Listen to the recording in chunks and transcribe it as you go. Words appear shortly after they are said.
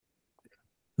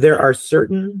There are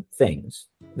certain things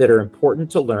that are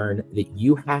important to learn that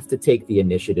you have to take the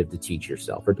initiative to teach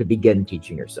yourself or to begin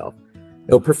teaching yourself.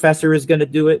 No professor is going to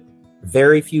do it.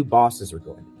 Very few bosses are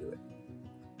going to do it.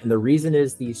 And the reason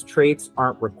is these traits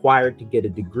aren't required to get a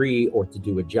degree or to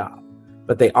do a job,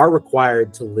 but they are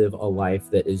required to live a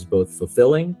life that is both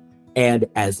fulfilling and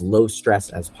as low stress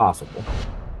as possible.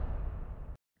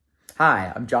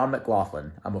 Hi, I'm John McGlothin.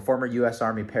 I'm a former U.S.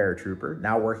 Army paratrooper,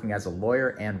 now working as a lawyer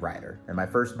and writer, and my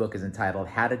first book is entitled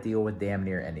How to Deal with Damn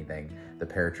Near Anything, The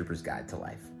Paratrooper's Guide to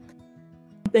Life.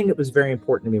 One thing that was very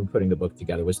important to me when putting the book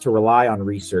together was to rely on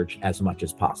research as much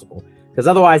as possible, because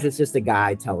otherwise it's just a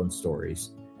guy telling stories,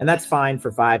 and that's fine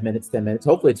for 5 minutes, 10 minutes.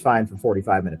 Hopefully it's fine for a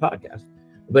 45-minute podcast,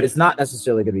 but it's not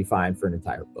necessarily going to be fine for an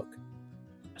entire book.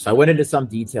 So I went into some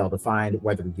detail to find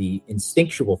whether the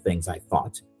instinctual things I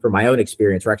thought from my own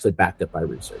experience were actually backed up by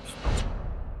research.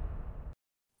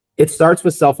 It starts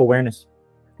with self-awareness.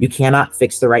 You cannot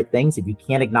fix the right things if you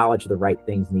can't acknowledge the right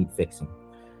things need fixing.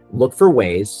 Look for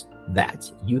ways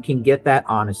that you can get that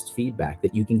honest feedback,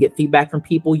 that you can get feedback from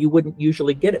people you wouldn't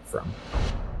usually get it from.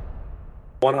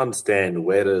 I want to understand,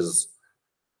 where does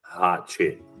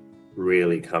hardship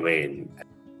really come in?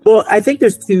 Well, I think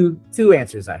there's two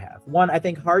answers I have. One, I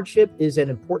think hardship is an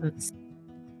important...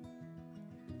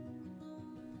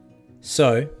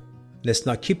 So, let's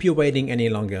not keep you waiting any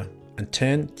longer and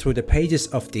turn through the pages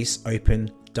of this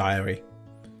open diary.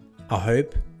 I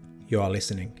hope you are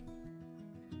listening.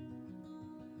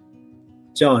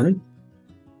 John,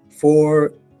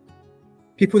 for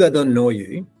people that don't know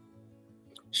you,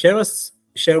 share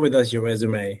with us your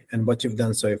resume and what you've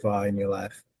done so far in your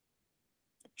life.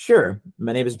 Sure.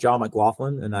 My name is John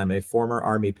McGlothin, and I'm a former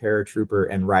Army paratrooper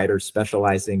and writer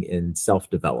specializing in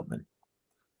self-development.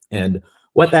 And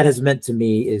what that has meant to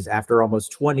me is, after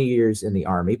almost 20 years in the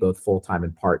Army, both full-time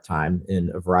and part-time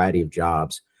in a variety of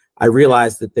jobs, I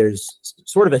realized that there's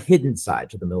sort of a hidden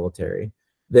side to the military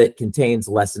that contains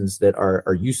lessons that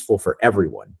are useful for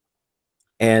everyone.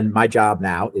 And my job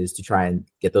now is to try and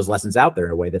get those lessons out there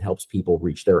in a way that helps people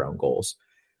reach their own goals.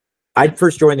 I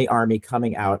first joined the Army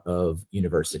coming out of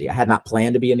university. I had not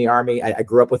planned to be in the Army. I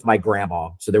grew up with my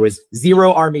grandma, so there was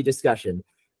zero Army discussion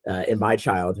in my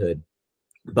childhood.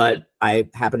 But I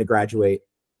happened to graduate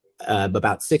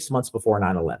about 6 months before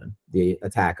 9/11, the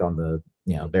attack on the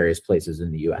various places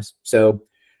in the U.S. So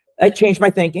I changed my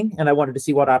thinking, and I wanted to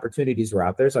see what opportunities were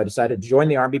out there. So I decided to join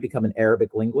the Army, become an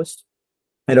Arabic linguist.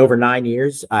 And over 9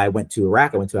 years, I went to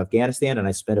Iraq, I went to Afghanistan, and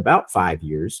I spent about 5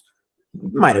 years,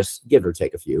 minus give or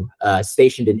take a few,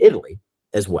 stationed in Italy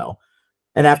as well.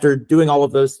 And after doing all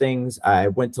of those things, I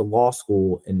went to law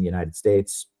school in the United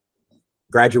States,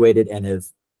 graduated, and have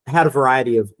had a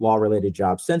variety of law-related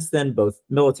jobs since then, both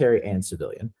military and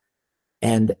civilian.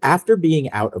 And after being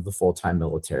out of the full-time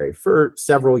military for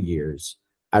several years,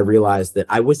 I realized that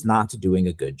I was not doing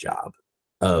a good job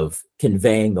of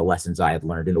conveying the lessons I had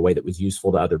learned in a way that was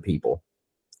useful to other people.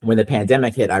 When the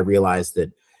pandemic hit, I realized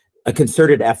that a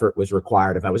concerted effort was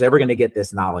required if I was ever going to get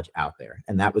this knowledge out there.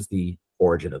 And that was the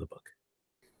origin of the book.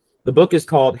 The book is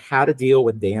called How to Deal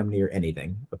with Damn Near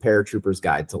Anything, A Paratrooper's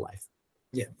Guide to Life.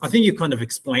 Yeah, I think you kind of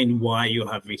explained why you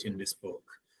have written this book.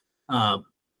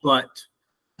 But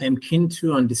I'm keen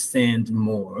to understand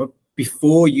more.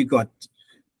 Before you got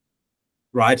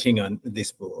writing on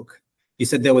this book, you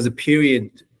said there was a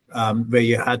period where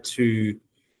you had to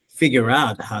figure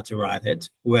out how to write it,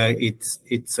 where it's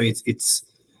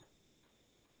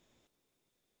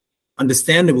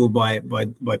understandable by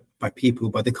people,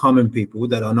 by the common people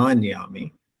that are not in the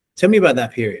Army. Tell me about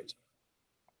that period.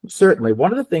 Certainly.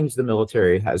 One of the things the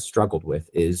military has struggled with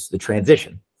is the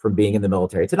transition from being in the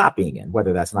military to not being in,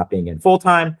 whether that's not being in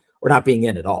full-time or not being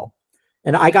in at all.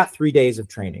 And I got 3 days of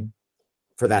training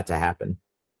for that to happen.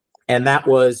 And that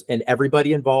was, and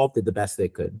everybody involved did the best they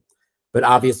could. But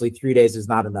obviously 3 days is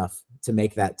not enough to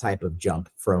make that type of jump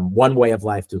from one way of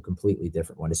life to a completely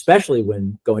different one, especially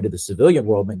when going to the civilian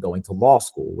world and going to law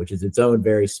school, which is its own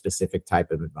very specific type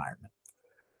of environment.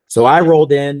 So I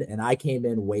rolled in, and I came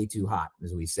in way too hot,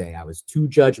 as we say. I was too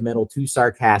judgmental, too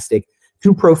sarcastic,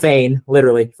 too profane,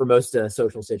 literally, for most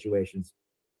social situations.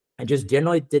 I just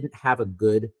generally didn't have a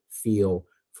good feel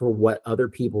for what other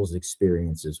people's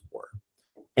experiences were.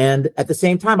 And at the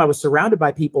same time, I was surrounded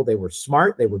by people. They were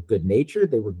smart, they were good natured,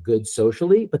 they were good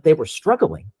socially, but they were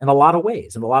struggling in a lot of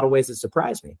ways that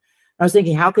surprised me. I was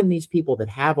thinking, how can these people that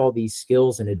have all these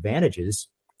skills and advantages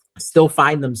still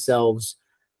find themselves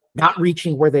not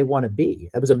reaching where they want to be?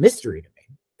 That was a mystery to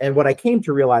me. And what I came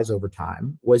to realize over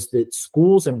time was that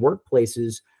schools and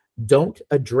workplaces don't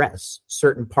address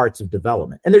certain parts of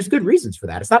development. And there's good reasons for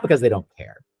that. It's not because they don't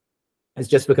care. It's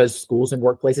just because schools and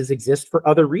workplaces exist for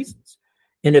other reasons.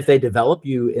 And if they develop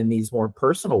you in these more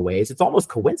personal ways, it's almost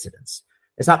coincidence.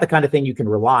 It's not the kind of thing you can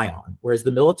rely on. Whereas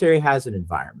the military has an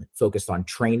environment focused on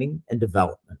training and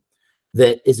development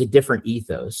that is a different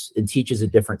ethos and teaches a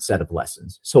different set of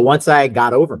lessons. So once I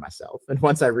got over myself and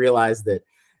once I realized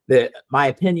that my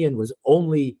opinion was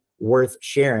only worth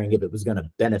sharing if it was going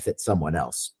to benefit someone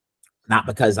else, not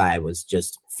because I was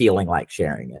just feeling like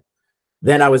sharing it,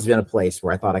 then I was in a place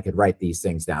where I thought I could write these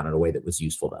things down in a way that was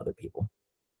useful to other people.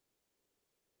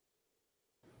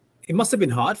 It must have been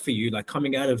hard for you, like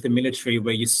coming out of the military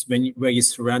where you're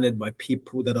surrounded by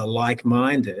people that are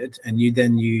like-minded, and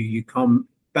you come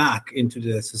back into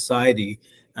the society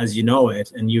as you know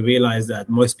it, and you realize that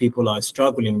most people are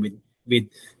struggling with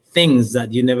things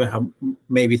that you never have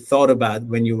maybe thought about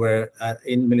when you were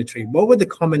in military. What were the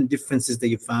common differences that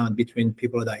you found between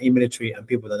people that are in military and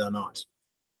people that are not?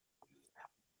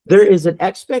 There is an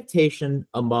expectation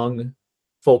among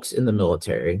folks in the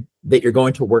military that you're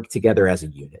going to work together as a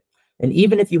unit. And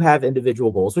even if you have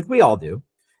individual goals, which we all do,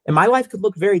 and my life could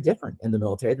look very different in the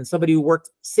military than somebody who worked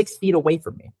 6 feet away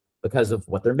from me because of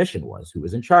what their mission was, who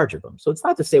was in charge of them. So it's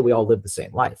not to say we all live the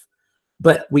same life,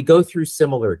 but we go through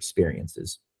similar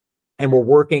experiences and we're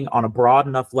working on a broad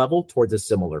enough level towards a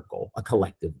similar goal, a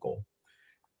collective goal.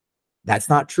 That's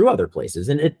not true other places.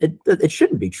 And it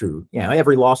shouldn't be true. You know,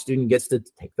 every law student gets to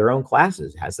take their own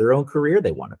classes, has their own career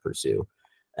they want to pursue,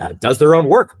 does their own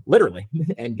work, literally,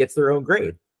 and gets their own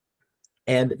grade.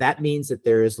 And that means that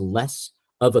there is less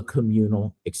of a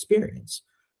communal experience.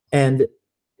 And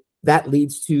that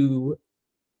leads to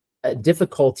a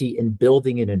difficulty in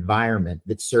building an environment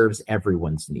that serves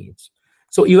everyone's needs.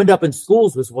 So what you end up in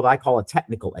schools with what I call a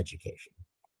technical education.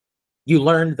 You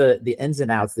learn the ins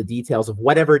and outs, the details of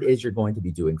whatever it is you're going to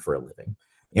be doing for a living.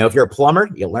 You know, if you're a plumber,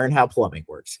 you learn how plumbing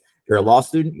works. If you're a law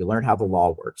student, you learn how the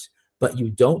law works. But you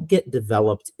don't get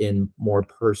developed in more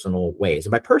personal ways.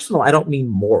 And by personal, I don't mean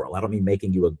moral. I don't mean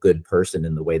making you a good person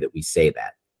in the way that we say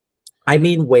that. I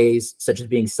mean ways such as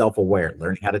being self-aware,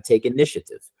 learning how to take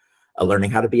initiative,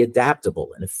 learning how to be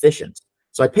adaptable and efficient.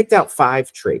 So I picked out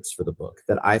 5 traits for the book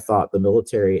that I thought the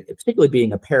military, particularly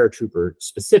being a paratrooper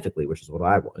specifically, which is what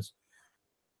I was,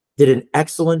 did an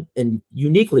excellent and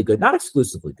uniquely good, not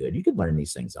exclusively good, you could learn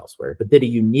these things elsewhere, but did a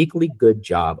uniquely good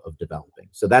job of developing.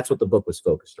 So that's what the book was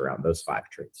focused around, those 5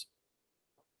 traits.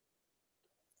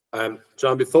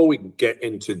 John, before we get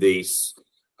into these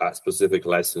specific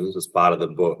lessons as part of the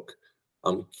book,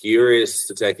 I'm curious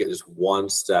to take it just one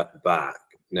step back.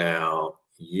 Now,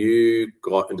 you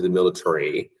got into the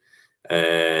military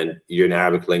and you're an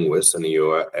Arabic linguist and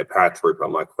you're a paratrooper.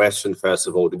 My question, first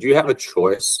of all, did you have a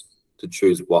choice to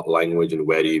choose what language and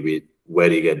where do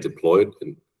you get deployed?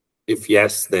 And if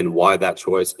yes, then why that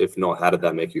choice? If not, how did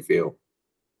that make you feel?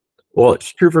 Well,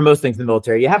 it's true for most things in the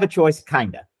military. You have a choice,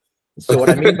 kind of. So what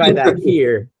I mean by that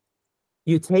here,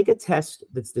 you take a test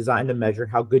that's designed to measure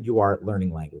how good you are at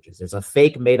learning languages. There's a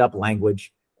fake made up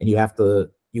language and you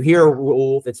hear a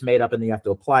rule that's made up and then you have to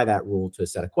apply that rule to a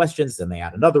set of questions. Then they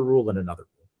add another rule and another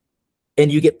rule.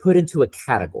 And you get put into a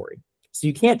category. So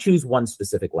you can't choose one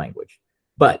specific language.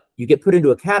 But you get put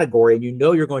into a category and you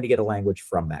know you're going to get a language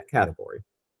from that category.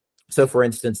 So for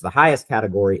instance, the highest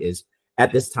category is,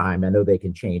 at this time, I know they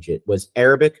can change it, was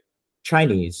Arabic,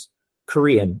 Chinese,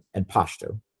 Korean, and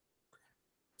Pashto.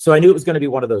 So I knew it was going to be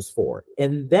one of those 4.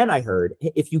 And then I heard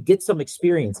if you get some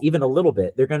experience, even a little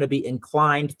bit, they're going to be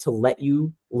inclined to let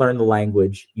you learn the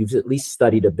language you've at least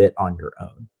studied a bit on your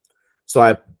own. So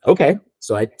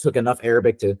I took enough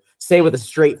Arabic to say with a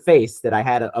straight face that I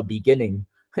had a beginning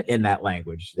in that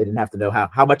language. They didn't have to know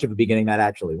how much of a beginning that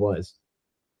actually was,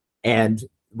 and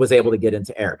was able to get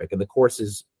into Arabic. And the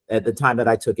courses at the time that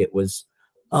I took it was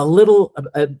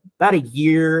about a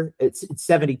year. It's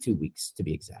 72 weeks to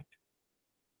be exact.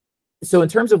 So in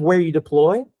terms of where you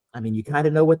deploy, I mean, you kind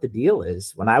of know what the deal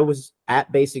is. When I was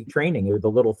at basic training, or the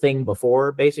little thing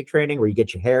before basic training where you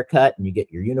get your hair cut and you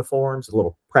get your uniforms, a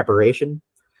little preparation,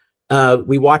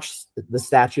 we watched the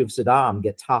statue of Saddam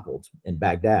get toppled in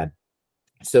Baghdad.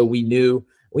 So we knew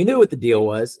what the deal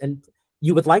was. And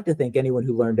you would like to think anyone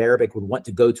who learned Arabic would want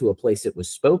to go to a place that was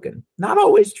spoken. Not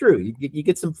always true. You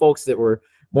get some folks that were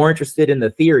more interested in the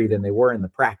theory than they were in the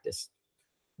practice.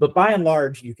 But by and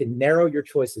large, you can narrow your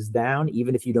choices down,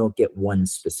 even if you don't get one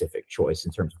specific choice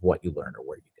in terms of what you learn or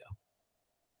where you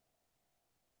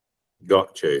go.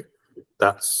 Got you.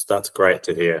 That's great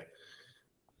to hear.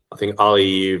 I think, Ali,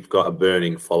 you've got a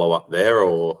burning follow-up there,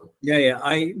 or? Yeah.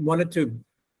 I wanted to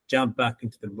jump back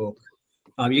into the book.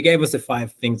 You gave us the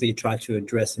 5 things that you tried to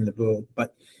address in the book,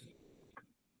 but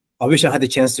I wish I had the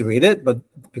chance to read it, but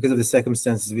because of the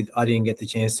circumstances, I didn't get the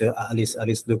chance to at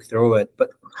least look through it.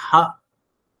 But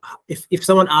if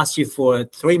someone asked you for a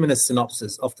 3-minute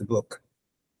synopsis of the book,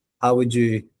 how would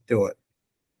you do it?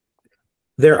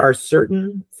 There are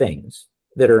certain things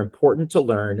that are important to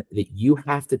learn that you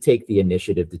have to take the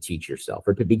initiative to teach yourself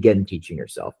or to begin teaching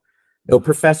yourself. No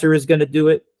professor is going to do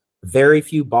it. Very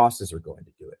few bosses are going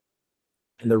to do it.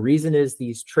 And the reason is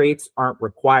these traits aren't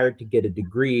required to get a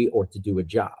degree or to do a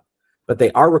job, but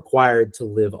they are required to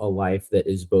live a life that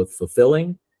is both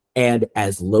fulfilling and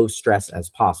as low stress as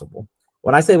possible.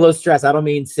 When I say low stress, I don't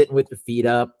mean sitting with your feet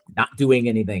up, not doing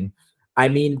anything. I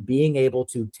mean being able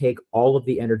to take all of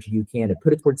the energy you can and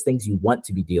put it towards things you want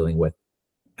to be dealing with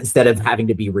instead of having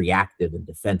to be reactive and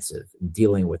defensive and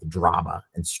dealing with drama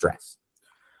and stress.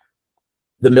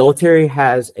 The military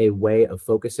has a way of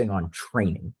focusing on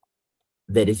training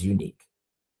that is unique.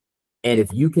 And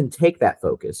if you can take that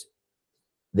focus,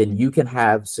 then you can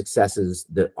have successes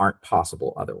that aren't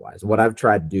possible otherwise. And what I've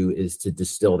tried to do is to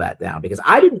distill that down, because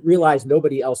I didn't realize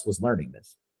nobody else was learning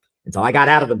this until I got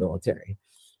out of the military.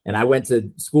 And I went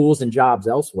to schools and jobs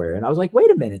elsewhere. And I was like,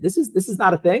 wait a minute, this is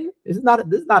not a thing. This is not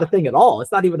a thing at all.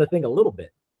 It's not even a thing a little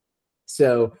bit.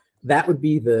 So that would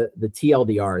be the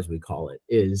TLDR, as we call it,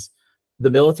 is the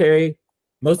military.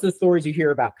 Most of the stories you hear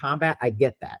about combat, I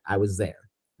get that. I was there.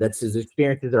 That's his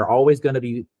experiences are always going to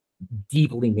be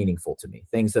deeply meaningful to me,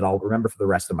 things that I'll remember for the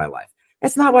rest of my life.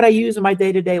 That's not what I use in my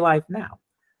day-to-day life now.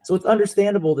 So it's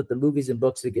understandable that the movies and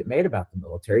books that get made about the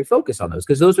military focus on those,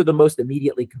 because those are the most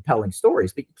immediately compelling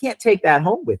stories, but you can't take that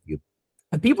home with you.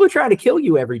 And people are trying to kill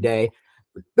you every day.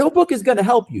 No book is going to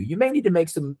help you. You may need to make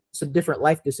some different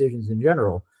life decisions in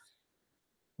general.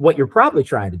 What you're probably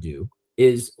trying to do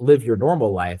is live your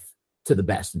normal life to the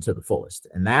best and to the fullest.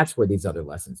 And that's where these other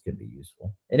lessons can be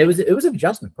useful. And it was an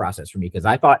adjustment process for me, because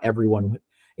I thought everyone,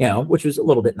 which was a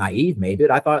little bit naive maybe,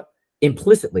 but I thought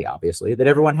implicitly, obviously, that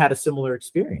everyone had a similar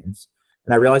experience.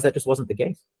 And I realized that just wasn't the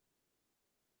case.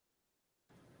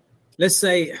 Let's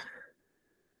say,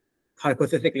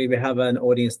 hypothetically, we have an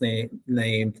audience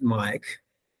named Mike,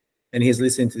 and he's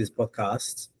listening to this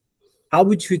podcast. How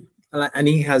would you, and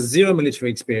he has zero military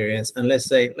experience, and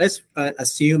let's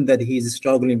assume that he's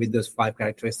struggling with those 5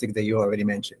 characteristics that you already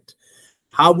mentioned.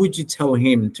 How would you tell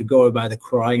him to go about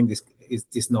acquiring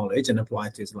this knowledge and apply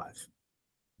it to his life?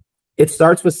 It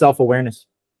starts with self-awareness,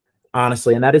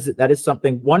 honestly. And that is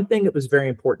something, one thing that was very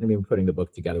important to me when putting the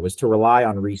book together was to rely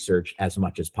on research as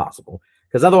much as possible,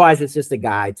 because otherwise it's just a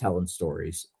guy telling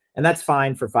stories. And that's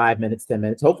fine for 5 minutes, 10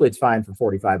 minutes. Hopefully it's fine for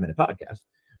 45-minute podcast,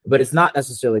 but it's not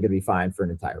necessarily going to be fine for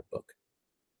an entire book.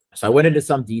 So I went into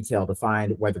some detail to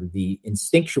find whether the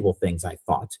instinctual things I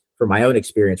thought from my own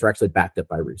experience were actually backed up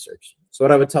by research. So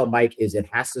what I would tell Mike is it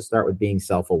has to start with being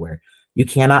self-aware. You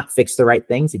cannot fix the right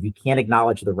things if you can't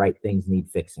acknowledge the right things need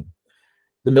fixing.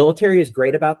 The military is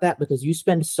great about that because you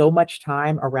spend so much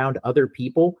time around other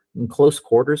people in close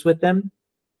quarters with them.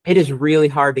 It is really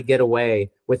hard to get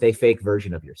away with a fake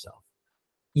version of yourself.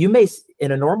 You may,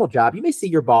 in a normal job, you may see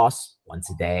your boss once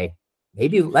a day,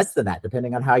 maybe less than that,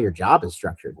 depending on how your job is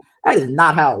structured. That is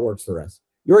not how it works for us.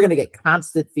 You're going to get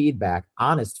constant feedback,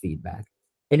 honest feedback,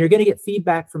 and you're going to get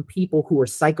feedback from people who are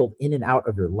cycled in and out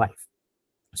of your life.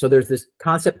 So there's this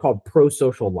concept called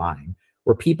pro-social lying,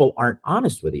 where people aren't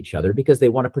honest with each other because they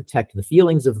want to protect the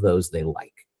feelings of those they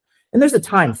like. And there's a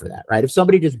time for that, right? If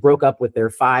somebody just broke up with their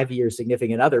 5-year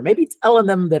significant other, maybe telling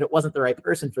them that it wasn't the right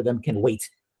person for them can wait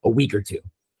a week or two,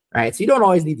 right? So you don't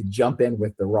always need to jump in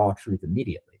with the raw truth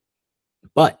immediately.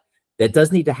 But that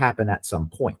does need to happen at some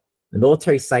point. The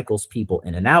military cycles people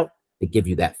in and out. They give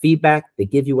you that feedback. They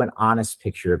give you an honest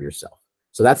picture of yourself.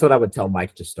 So that's what I would tell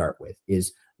Mike to start with,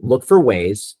 is look for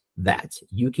ways that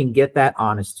you can get that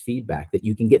honest feedback, that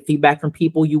you can get feedback from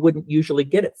people you wouldn't usually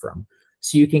get it from.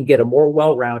 So you can get a more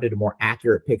well-rounded, a more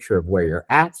accurate picture of where you're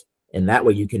at. And that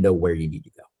way you can know where you need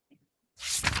to go.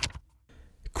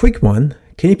 Quick one.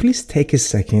 Can you please take a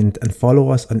second and follow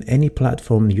us on any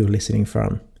platform you're listening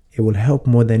from? It will help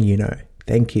more than you know.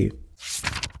 Thank you.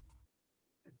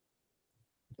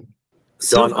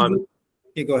 John,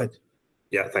 Yeah, go ahead.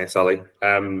 Yeah, thanks, Ali.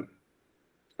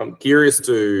 I'm curious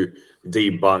to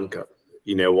debunk,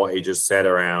 what you just said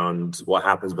around what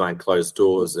happens behind closed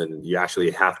doors, and you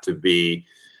actually have to be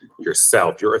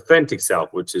yourself, your authentic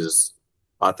self, which is,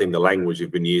 I think, the language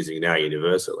you've been using now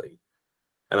universally.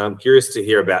 And I'm curious to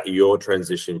hear about your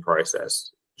transition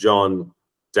process. John,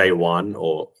 day 1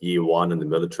 or year 1 in the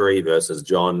military versus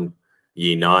John,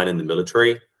 year 9 in the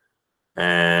military.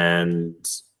 And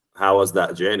how was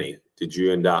that journey? Did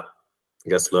you end up,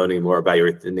 learning more about your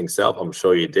authentic self? I'm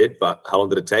sure you did, but how long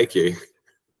did it take you?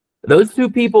 Those two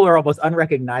people are almost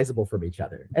unrecognizable from each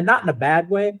other, and not in a bad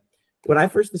way. When I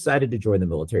first decided to join the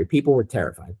military, people were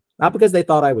terrified, not because they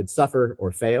thought I would suffer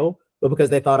or fail, but because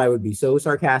they thought I would be so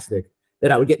sarcastic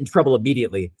that I would get in trouble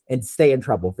immediately and stay in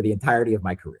trouble for the entirety of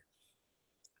my career.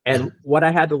 And what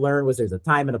I had to learn was there's a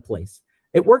time and a place.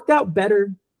 It worked out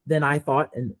better than I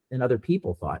thought and other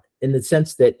people thought, in the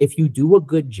sense that if you do a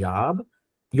good job,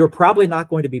 you're probably not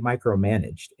going to be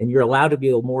micromanaged, and you're allowed to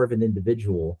be more of an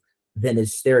individual than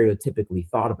is stereotypically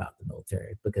thought about the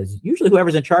military, because usually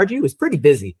whoever's in charge of you is pretty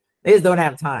busy. They just don't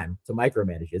have time to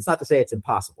micromanage you. It's not to say it's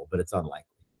impossible, but it's unlikely.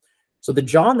 So the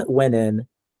John that went in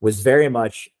was very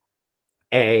much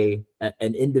an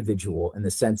individual, in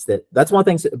the sense that that's one of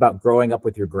the things about growing up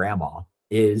with your grandma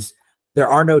is there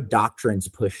are no doctrines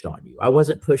pushed on you. I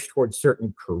wasn't pushed towards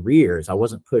certain careers. I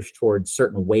wasn't pushed towards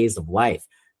certain ways of life,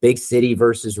 big city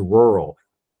versus rural,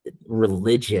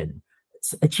 religion.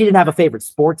 She didn't have a favorite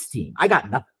sports team. I got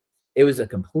nothing. It was a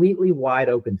completely wide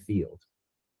open field.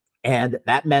 And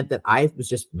that meant that I was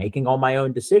just making all my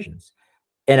own decisions.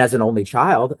 And as an only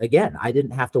child, again, I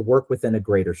didn't have to work within a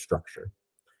greater structure.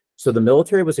 So the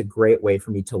military was a great way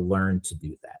for me to learn to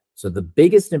do that. So the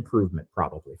biggest improvement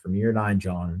probably from year 9,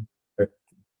 John, or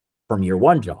from year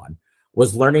 1, John,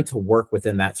 was learning to work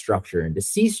within that structure and to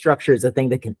see structure as a thing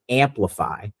that can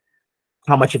amplify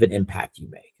how much of an impact you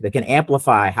make, that can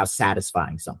amplify how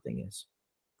satisfying something is.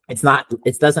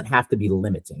 It doesn't have to be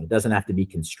limiting. It doesn't have to be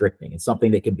constricting. It's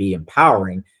something that can be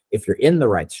empowering if you're in the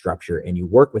right structure and you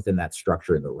work within that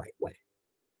structure in the right way.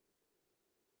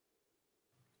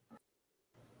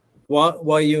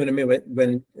 While you and me,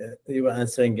 when you were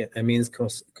answering Amin's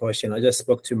question, I just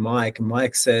spoke to Mike.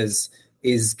 Mike says,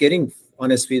 is getting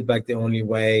honest feedback the only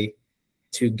way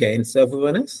to gain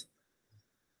self-awareness?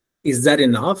 Is that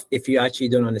enough if you actually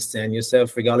don't understand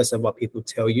yourself, regardless of what people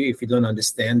tell you? If you don't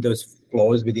understand those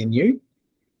flaws within you,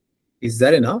 is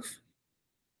that enough?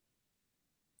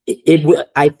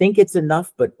 I think it's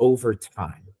enough, but over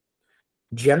time.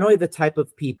 Generally, the type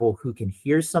of people who can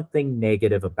hear something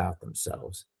negative about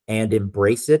themselves and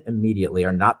embrace it immediately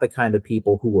are not the kind of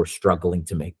people who are struggling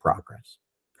to make progress.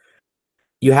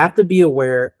 You have to be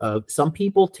aware of some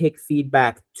people take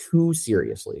feedback too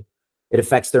seriously. It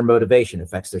affects their motivation,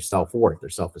 affects their self-worth, their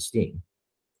self-esteem.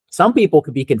 Some people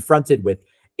could be confronted with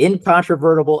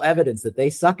incontrovertible evidence that they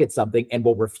suck at something and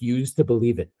will refuse to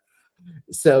believe it.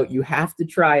 So you have to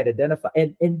try and identify,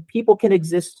 and people can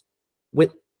exist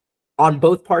on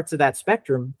both parts of that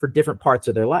spectrum for different parts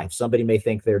of their life. Somebody may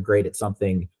think they're great at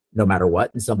something no matter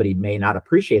what, and somebody may not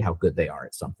appreciate how good they are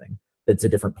at something that's a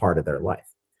different part of their life.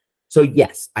 So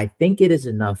yes, I think it is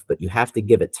enough, but you have to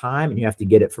give it time and you have to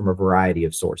get it from a variety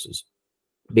of sources,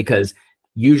 because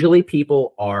usually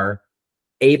people are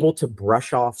able to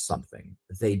brush off something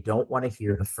they don't want to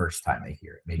hear the first time they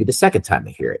hear it, maybe the second time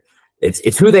they hear it.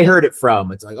 It's who they heard it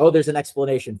from. It's like, oh, there's an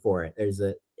explanation for it. There's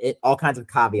all kinds of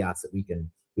caveats that we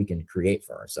can create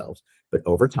for ourselves, but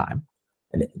over time.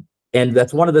 And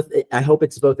that's one of the, I hope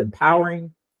it's both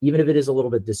empowering, even if it is a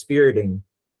little bit dispiriting,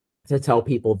 to tell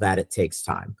people that it takes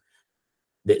time.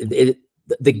 The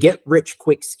get rich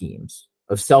quick schemes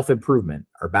of self-improvement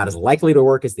are about as likely to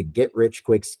work as the get rich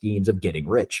quick schemes of getting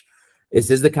rich.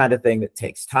 This is the kind of thing that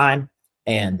takes time.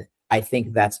 And I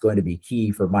think that's going to be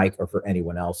key for Mike or for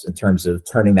anyone else in terms of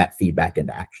turning that feedback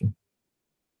into action.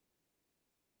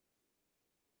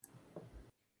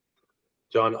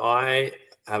 John, I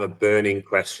have a burning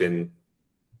question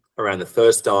around the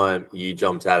first time you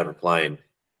jumped out of a plane.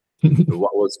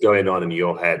 What was going on in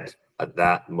your head at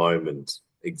that moment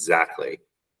exactly?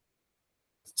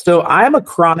 So I'm a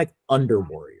chronic under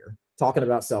warrior, talking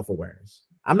about self-awareness.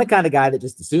 I'm the kind of guy that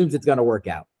just assumes it's going to work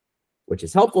out, which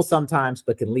is helpful sometimes,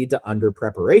 but can lead to under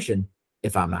preparation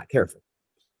if I'm not careful.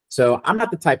 So I'm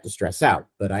not the type to stress out,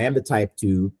 but I am the type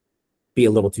to be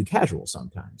a little too casual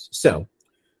sometimes. So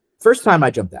first time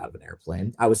I jumped out of an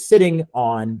airplane, I was sitting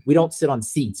on, we don't sit on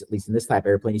seats, at least in this type of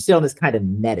airplane. You sit on this kind of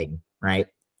netting, right?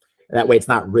 That way it's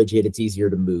not rigid, it's easier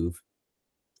to move.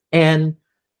 And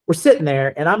we're sitting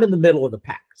there and I'm in the middle of the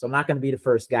pack. So I'm not going to be the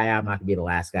first guy out. I'm not going to be the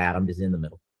last guy out. I'm just in the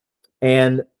middle.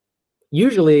 And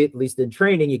usually, at least in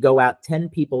training, you go out 10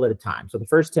 people at a time. So the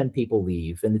first 10 people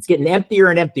leave and it's getting emptier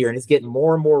and emptier. And it's getting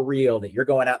more and more real that you're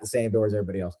going out the same door as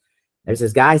everybody else. There's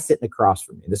this guy sitting across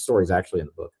from me. This story is actually in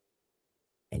the book.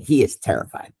 And he is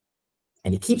terrified.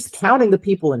 And he keeps counting the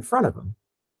people in front of him.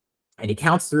 And he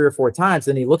counts 3 or 4 times.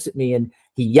 Then he looks at me and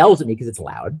he yells at me because it's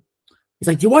loud. He's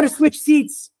like, "Do you want to switch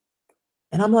seats?"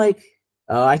 And I'm like,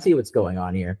 "Oh, I see what's going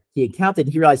on here." He had counted.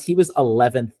 He realized he was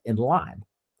 11th in line.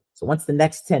 So once the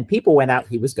next 10 people went out,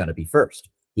 he was going to be first.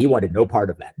 He wanted no part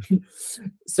of that.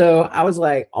 So I was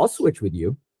like, "I'll switch with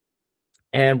you."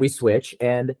 And we switch.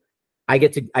 And I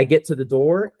get to the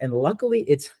door. And luckily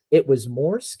it was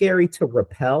more scary to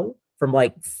rappel from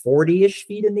like 40-ish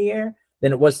feet in the air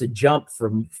than it was to jump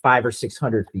from 500 or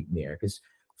 600 feet in the air. Because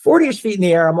 40-ish feet in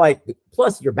the air, I'm like,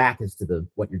 plus your back is to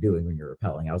what you're doing when you're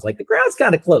rappelling. I was like, the ground's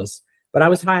kind of close, but I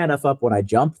was high enough up when I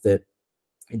jumped that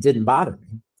it didn't bother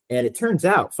me. And it turns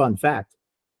out, fun fact,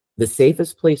 the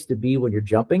safest place to be when you're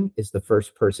jumping is the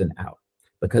first person out.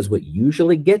 Because what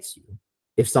usually gets you,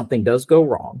 if something does go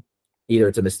wrong, either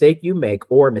it's a mistake you make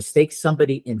or a mistake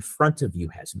somebody in front of you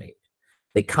has made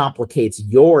that complicates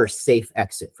your safe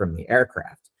exit from the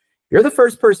aircraft. You're the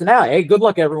first person out. Hey, good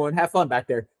luck, everyone. Have fun back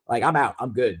there. Like, I'm out.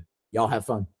 I'm good. Y'all have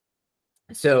fun.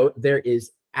 So there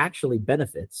is actually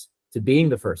benefits to being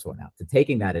the first one out, to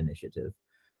taking that initiative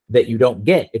that you don't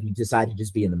get if you decide to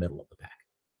just be in the middle of the pack.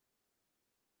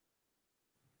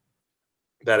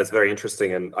 That is very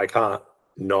interesting. And I can't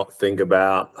not think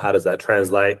about how does that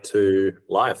translate to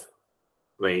life.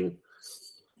 I mean,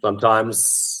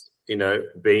 sometimes,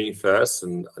 being first,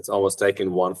 and it's almost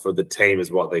taken one for the team is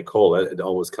what they call it. It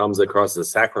always comes across as a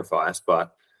sacrifice,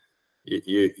 but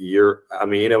you're,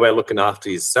 in a way, looking after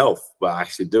yourself by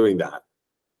actually doing that.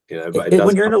 But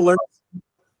when you're in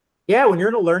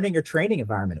a learning or training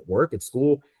environment at work, at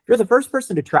school, if you're the first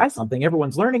person to try something,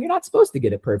 everyone's learning. You're not supposed to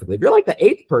get it perfectly. If you're like the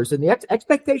eighth person, the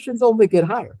expectations only get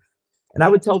higher. And I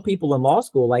would tell people in law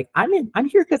school, like, I'm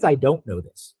here because I don't know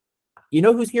this. You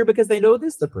know who's here because they know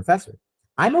this? The professor.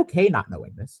 I'm okay not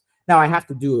knowing this. Now I have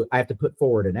to put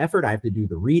forward an effort. I have to do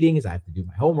the readings. I have to do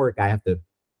my homework. I have to,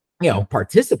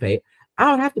 participate. I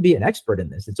don't have to be an expert in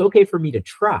this. It's okay for me to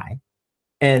try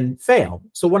and fail.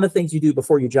 So one of the things you do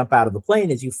before you jump out of the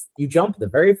plane is you jump. The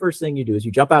very first thing you do is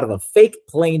you jump out of a fake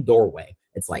plane doorway.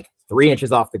 It's like 3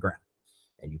 inches off the ground,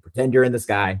 and you pretend you're in the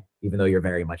sky, even though you're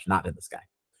very much not in the sky.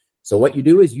 So what you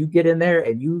do is you get in there,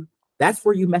 and that's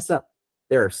where you mess up.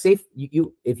 There are safe,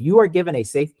 if you are given a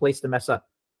safe place to mess up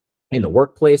in the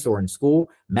workplace or in school,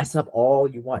 mess up all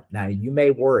you want. Now, you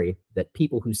may worry that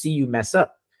people who see you mess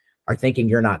up are thinking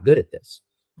you're not good at this,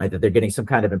 right? That they're getting some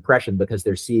kind of impression because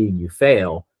they're seeing you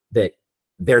fail, that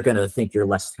they're going to think you're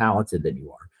less talented than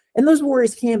you are. And those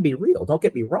worries can be real. Don't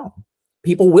get me wrong.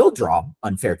 People will draw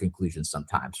unfair conclusions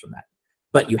sometimes from that.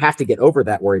 But you have to get over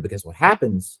that worry, because what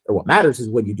happens, or what matters, is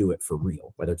when you do it for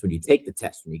real, whether it's when you take the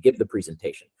test, when you give the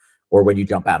presentation, or when you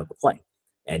jump out of the plane.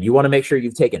 And you want to make sure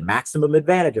you've taken maximum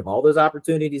advantage of all those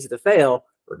opportunities to fail,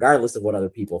 regardless of what other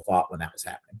people thought when that was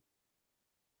happening.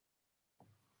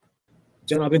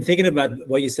 John, I've been thinking about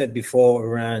what you said before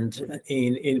around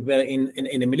in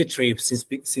the military,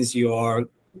 since you are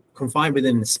confined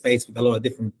within a space with a lot of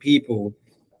different people.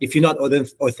 If you're not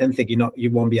authentic,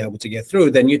 you won't be able to get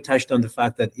through. Then you touched on the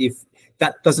fact that if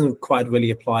that doesn't quite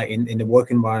really apply in the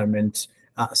work environment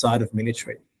outside of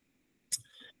military.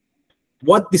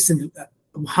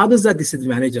 How does that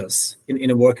disadvantage us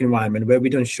in a work environment where we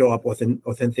don't show up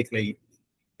authentically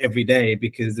every day?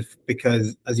 Because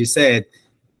as you said,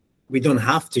 we don't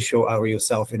have to show our real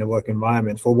self in a work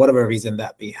environment for whatever reason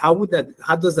that be. How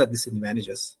does that disadvantage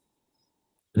us?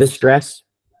 The stress,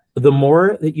 the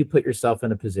more that you put yourself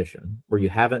in a position where you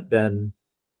haven't been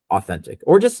authentic,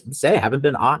 or just say haven't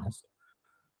been honest,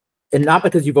 and not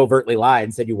because you've overtly lied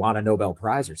and said you want a Nobel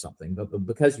Prize or something, but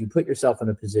because you put yourself in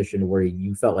a position where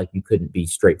you felt like you couldn't be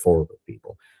straightforward with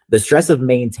people, the stress of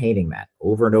maintaining that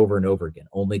over and over and over again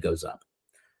only goes up.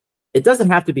 It doesn't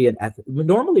have to be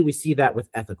normally we see that with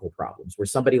ethical problems, where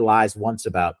somebody lies once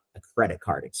about a credit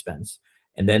card expense,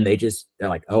 and then they're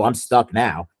like, oh, I'm stuck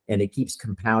now. And it keeps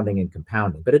compounding and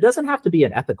compounding. But it doesn't have to be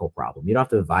an ethical problem. You don't have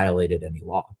to have violated any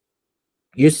law.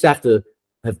 You just have to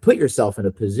have put yourself in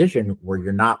a position where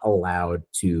you're not allowed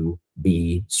to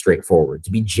be straightforward,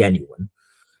 to be genuine.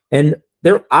 And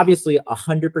there, obviously,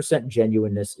 100%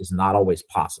 genuineness is not always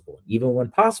possible. Even when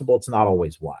possible, it's not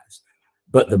always wise.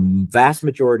 But the vast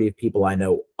majority of people I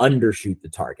know undershoot the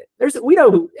target. We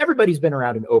know who, everybody's been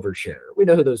around an overshare. We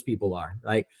know who those people are.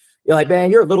 Like, you're like,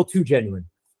 man, you're a little too genuine.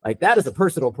 Like, that is a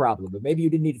personal problem, but maybe you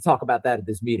didn't need to talk about that at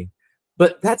this meeting.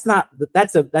 But that's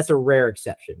a rare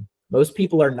exception. Most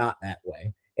people are not that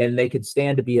way, and they could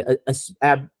stand to be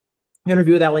an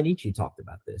interview with Alanici talked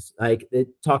about this. Like, it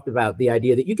talked about the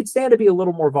idea that you could stand to be a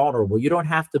little more vulnerable. You don't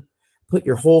have to put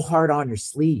your whole heart on your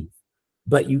sleeve,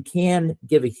 but you can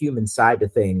give a human side to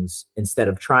things instead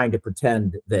of trying to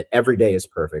pretend that every day is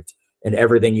perfect and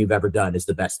everything you've ever done is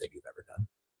the best thing you've ever done.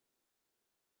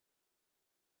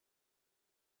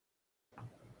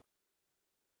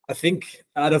 I think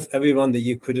out of everyone that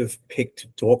you could have picked to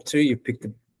talk to, you picked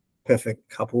the perfect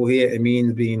couple here.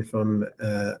 Amin being from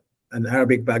an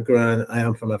Arabic background, I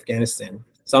am from Afghanistan.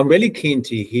 So I'm really keen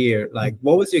to hear, like,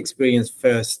 what was your experience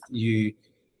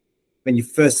when you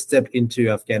first stepped into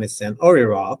Afghanistan or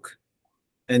Iraq,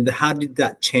 and how did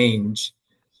that change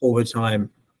over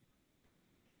time?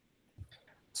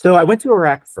 So I went to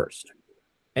Iraq first,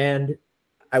 and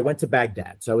I went to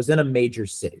Baghdad. So I was in a major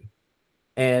city,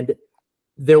 and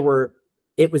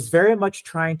it was very much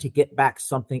trying to get back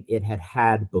something it had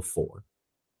had before.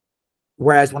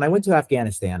 Whereas when I went to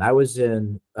Afghanistan, I was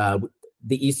in the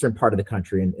eastern part of the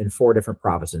country in 4 different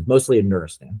provinces, mostly in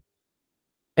Nuristan.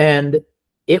 And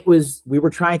we were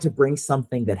trying to bring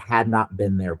something that had not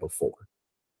been there before.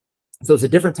 So it's a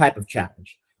different type of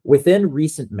challenge within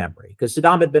recent memory, because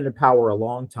Saddam had been in power a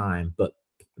long time, but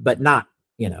not,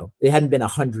 it hadn't been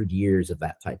 100 years of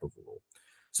that type of rule.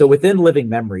 So within living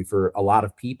memory for a lot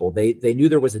of people, they knew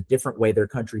there was a different way their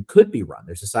country could be run,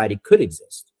 their society could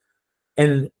exist.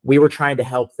 And we were trying to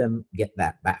help them get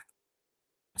that back.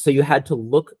 So you had to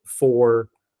look for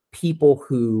people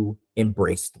who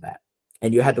embraced that.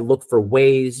 And you had to look for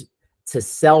ways to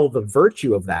sell the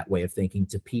virtue of that way of thinking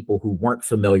to people who weren't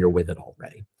familiar with it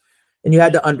already. And you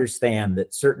had to understand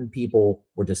that certain people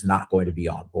were just not going to be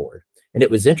on board. And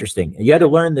it was interesting. And you had to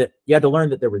learn that you had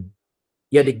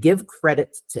to give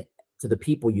credit to the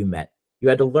people you met. You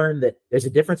had to learn that there's a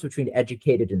difference between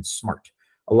educated and smart.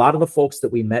 A lot of the folks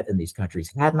that we met in these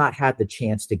countries had not had the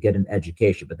chance to get an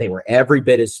education, but they were every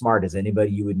bit as smart as anybody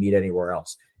you would meet anywhere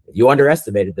else. If you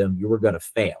underestimated them, you were going to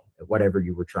fail at whatever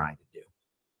you were trying to do.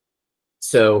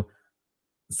 So,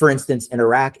 for instance, in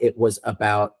Iraq, it was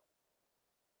about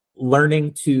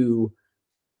learning to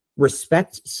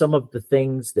respect some of the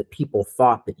things that people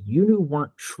thought that you knew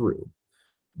weren't true,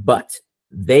 but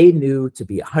they knew to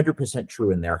be 100%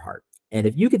 true in their heart. And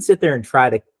if you could sit there and try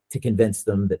to convince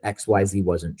them that XYZ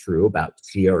wasn't true about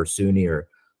Shia or Sunni or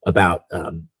about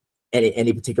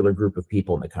any particular group of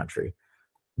people in the country,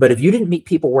 but if you didn't meet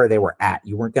people where they were at,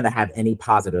 you weren't going to have any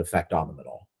positive effect on them at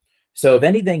all. So if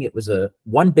anything, it was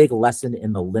one big lesson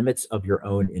in the limits of your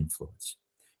own influence.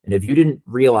 And if you didn't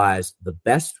realize the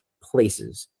best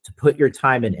places to put your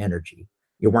time and energy,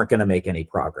 you weren't going to make any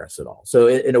progress at all. So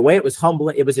in a way, it was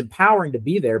humbling. It was empowering to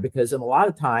be there, because in a lot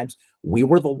of times we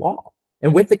were the law,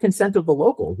 and with the consent of the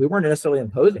locals. We weren't necessarily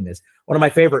imposing this. One of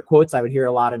my favorite quotes I would hear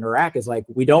a lot in Iraq is like,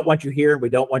 "We don't want you here and we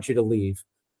don't want you to leave."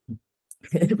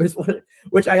 It was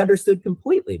which I understood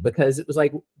completely, because it was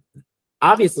like,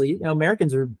 obviously,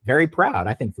 Americans are very proud,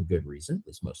 I think for good reason, at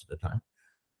least most of the time.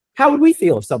 How would we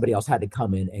feel if somebody else had to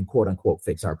come in and quote unquote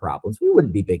fix our problems? We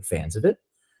wouldn't be big fans of it.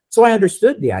 So I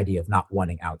understood the idea of not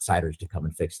wanting outsiders to come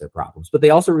and fix their problems, but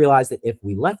they also realized that if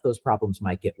we left, those problems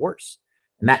might get worse.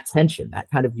 And that tension, that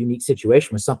kind of unique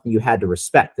situation, was something you had to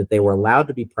respect, that they were allowed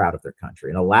to be proud of their country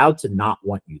and allowed to not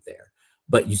want you there,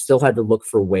 but you still had to look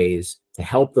for ways to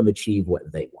help them achieve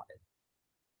what they wanted.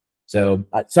 So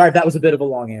sorry if that was a bit of a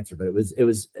long answer, but it was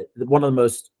one of the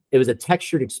most, it was a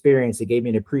textured experience that gave me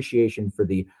an appreciation for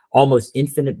the almost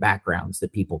infinite backgrounds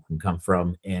that people can come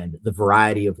from, and the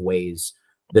variety of ways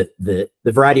that the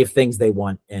variety of things they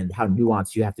want, and how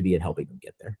nuanced you have to be at helping them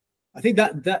get there. I think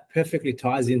that perfectly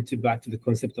ties into back to the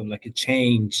concept of like a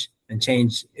change.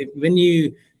 When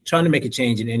you trying to make a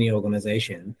change in any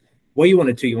organization, what you want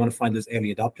to do, you want to find those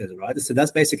early adopters, right? So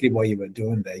that's basically what you were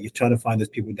doing there. You're trying to find those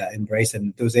people that embrace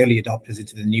and those early adopters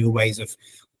into the new ways of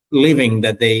living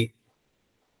that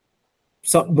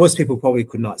most people probably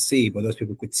could not see, but those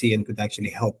people could see and could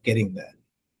actually help getting there.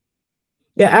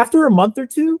 Yeah, after a month or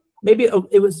two, maybe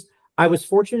I was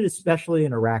fortunate, especially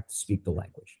in Iraq, to speak the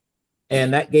language.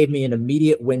 And that gave me an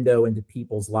immediate window into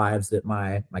people's lives that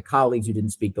my colleagues who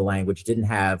didn't speak the language didn't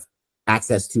have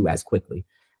access to as quickly.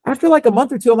 After like a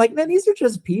month or two, I'm like, man, these are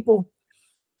just people.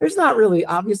 There's not really,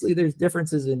 obviously there's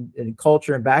differences in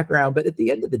culture and background, but at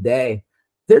the end of the day,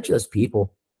 they're just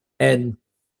people. And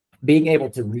being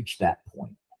able to reach that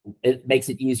point, it makes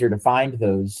it easier to find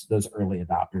those early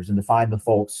adopters and to find the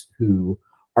folks who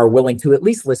are willing to at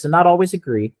least listen, not always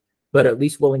agree, but at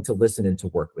least willing to listen and to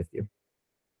work with you.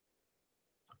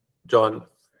 John,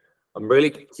 I'm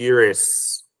really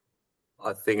curious,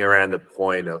 I think, around the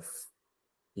point of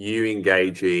you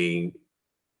engaging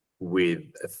with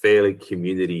a fairly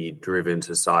community-driven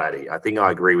society. I think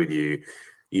I agree with you.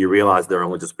 You realize they're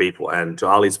only just people. And to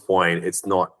Ali's point, it's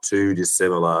not too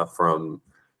dissimilar from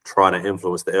trying to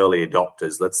influence the early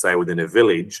adopters. Let's say within a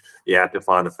village, you have to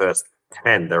find the first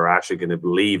 10 that are actually going to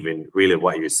believe in really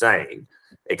what you're saying.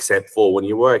 Except for when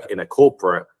you work in a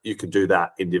corporate, you can do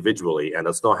that individually. And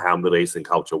that's not how Middle Eastern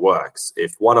culture works.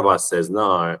 If one of us says,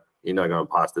 no, you're not going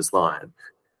to pass this line,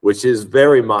 which is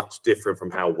very much different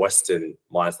from how Western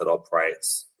mindset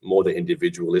operates, more the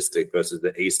individualistic versus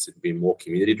the East to be more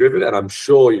community driven. And I'm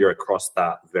sure you're across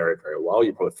that very, very well.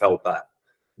 You probably felt that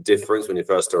difference when you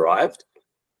first arrived.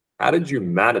 How did you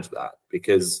manage that?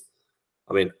 Because,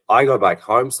 I mean, I go back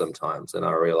home sometimes and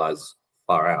I realize,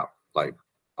 far out, like,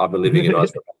 I've been living in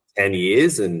Australia for 10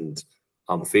 years and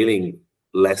I'm feeling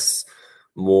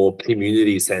more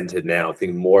community centered now,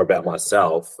 thinking more about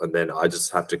myself. And then I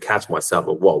just have to catch myself.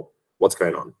 But whoa, what's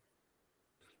going on?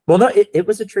 Well, no, it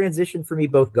was a transition for me,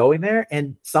 both going there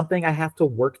and something I have to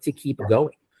work to keep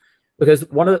going. Because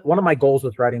one of my goals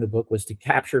with writing the book was to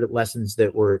capture lessons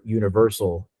that were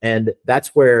universal. And that's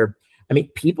where, I mean,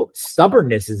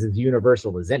 stubbornness is as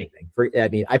universal as anything.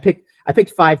 I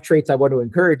picked 5 traits I want to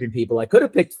encourage in people. I could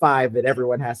have picked 5 that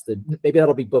everyone has to, maybe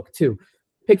that'll be book 2.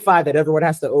 Pick 5 that everyone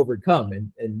has to overcome.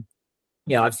 And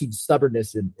I've seen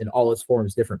stubbornness in all its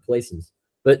forms, different places.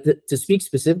 But to speak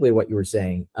specifically what you were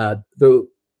saying,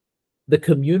 the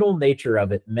communal nature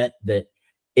of it meant that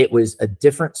it was a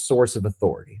different source of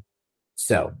authority.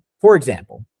 So, for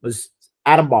example, was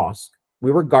at a mosque,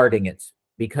 we were guarding it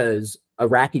because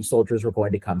Iraqi soldiers were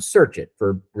going to come search it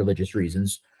for religious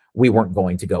reasons. We weren't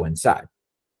going to go inside.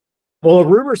 Well, a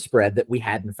rumor spread that we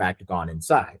had, in fact, gone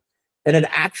inside. And an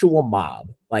actual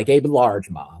mob, like a large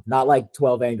mob, not like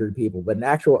 12 angry people, but an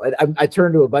actual, I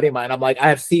turned to a buddy of mine. I'm like, I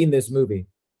have seen this movie.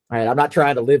 All right, I'm not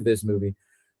trying to live this movie.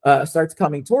 Starts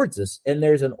coming towards us. And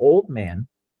there's an old man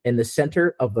in the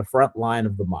center of the front line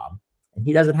of the mob. And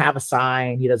he doesn't have a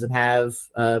sign. He doesn't have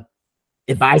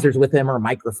advisors with him or a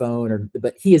microphone,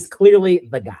 but he is clearly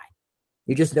the guy.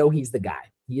 You just know he's the guy.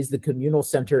 He is the communal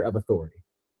center of authority.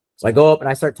 So I go up and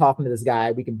I start talking to this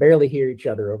guy. We can barely hear each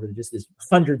other over just this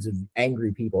hundreds of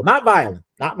angry people. Not violent,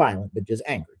 but just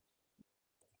angry.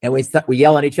 And we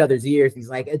yell in each other's ears. He's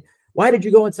like, why did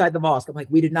you go inside the mosque? I'm like,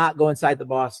 we did not go inside the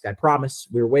mosque. I promise.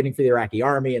 We were waiting for the Iraqi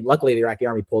army. And luckily, the Iraqi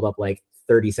army pulled up like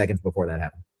 30 seconds before that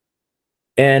happened.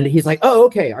 And he's like, oh,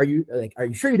 okay. Are you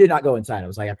sure you did not go inside? I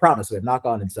was like, I promise we have not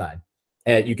gone inside.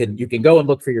 And you can go and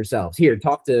look for yourselves. Here,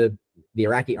 talk to the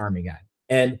Iraqi army guy.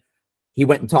 And he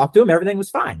went and talked to him. Everything was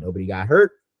fine. Nobody got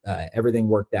hurt. Everything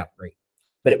worked out great.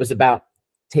 But it was about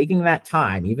taking that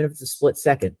time, even if it's a split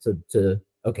second, to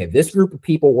okay, this group of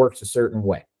people works a certain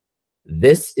way.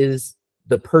 This is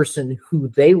the person who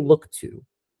they look to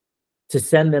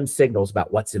send them signals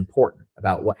about what's important,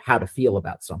 about how to feel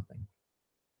about something.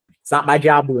 It's not my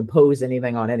job to impose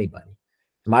anything on anybody.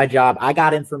 It's my job. I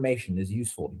got information is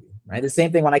useful to you, right? The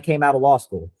same thing when I came out of law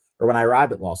school or when I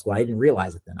arrived at law school. I didn't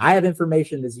realize it then. I have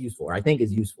information that's useful, or I think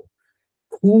is useful.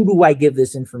 Who do I give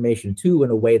this information to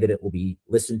in a way that it will be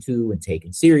listened to and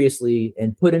taken seriously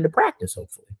and put into practice,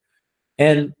 hopefully?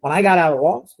 And when I got out of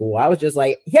law school, I was just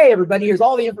like, hey, everybody, here's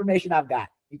all the information I've got.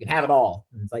 You can have it all.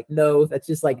 And it's like, no, that's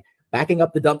just like backing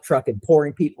up the dump truck and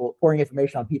pouring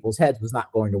information on people's heads was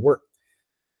not going to work.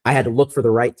 I had to look for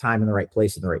the right time in the right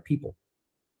place and the right people.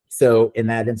 So in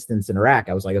that instance in Iraq,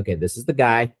 I was like, okay, this is the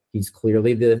guy. He's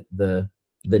clearly the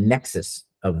nexus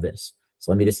of this.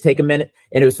 So let me just take a minute.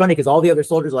 And it was funny because all the other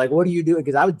soldiers were like, what are you doing?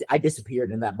 Because I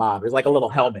disappeared in that mob. There's like a little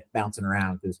helmet bouncing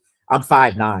around because I'm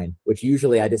 5'9", which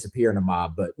usually I disappear in a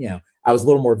mob. But, I was a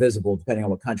little more visible depending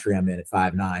on what country I'm in at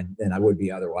 5'9" than I would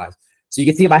be otherwise. So you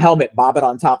can see my helmet bobbing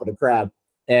on top of the crowd.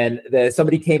 And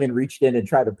somebody came and reached in and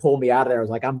tried to pull me out of there. I was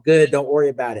like, I'm good. Don't worry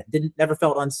about it. Never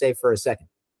felt unsafe for a second.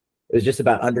 It was just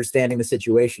about understanding the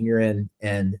situation you're in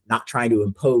and not trying to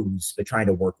impose, but trying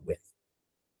to work with.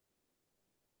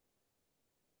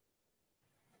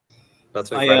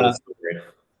 That's incredible story.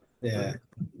 Yeah,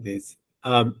 it is.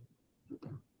 The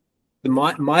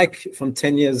Mike from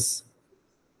 10 years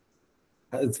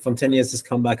has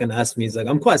come back and asked me, he's like,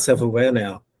 I'm quite self-aware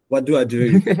now. What do I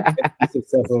do to get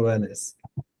self-awareness?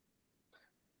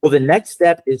 Well, the next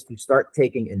step is to start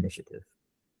taking initiative,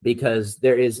 because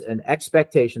there is an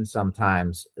expectation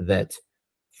sometimes that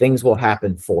things will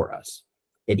happen for us.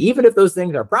 And even if those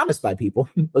things are promised by people,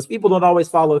 those people don't always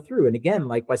follow through. And again,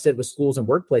 like I said, with schools and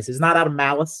workplaces, it's not out of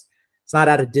malice, it's not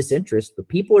out of disinterest, but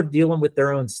people are dealing with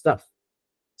their own stuff.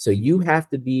 So you have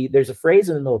to there's a phrase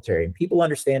in the military, and people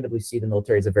understandably see the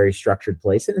military as a very structured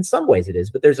place. And in some ways it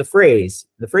is, but there's a phrase.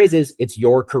 The phrase is, it's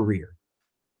your career.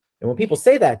 And when people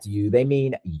say that to you, they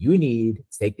mean you need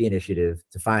to take the initiative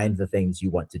to find the things you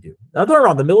want to do. Now, don't get me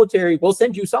wrong, the military will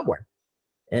send you somewhere.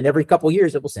 And every couple of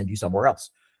years, it will send you somewhere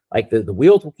else. Like the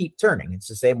wheels will keep turning. It's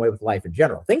the same way with life in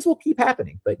general. Things will keep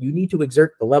happening, but you need to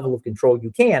exert the level of control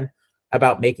you can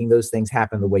about making those things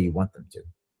happen the way you want them to.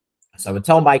 So I would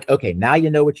tell Mike, okay, now you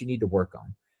know what you need to work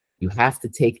on. You have to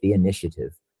take the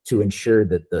initiative to ensure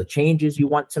that the changes you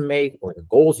want to make or the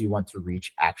goals you want to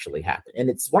reach actually happen. And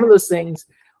it's one of those things.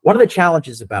 One of the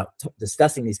challenges about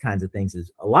discussing these kinds of things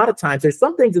is a lot of times there's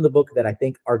some things in the book that I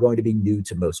think are going to be new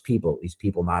to most people, at least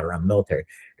people not around the military.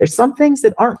 There's some things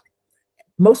that aren't.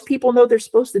 Most people know they're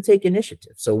supposed to take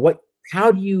initiative. So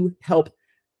how do you help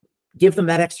give them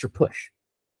that extra push?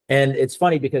 And it's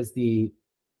funny because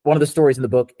one of the stories in the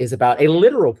book is about a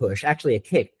literal push, actually a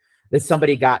kick. that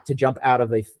somebody got to jump out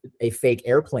of a fake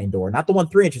airplane door, not the one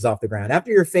 3 inches off the ground.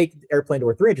 After your fake airplane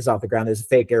door 3 inches off the ground, there's a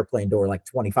fake airplane door like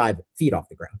 25 feet off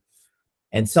the ground.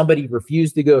 And somebody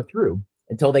refused to go through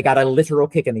until they got a literal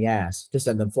kick in the ass to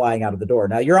send them flying out of the door.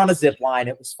 Now, you're on a zip line.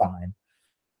 It was fine.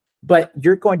 But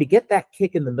you're going to get that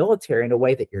kick in the military in a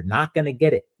way that you're not going to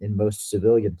get it in most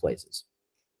civilian places.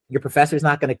 Your professor's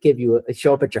not going to give you a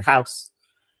show up at your house.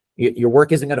 Your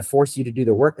work isn't going to force you to do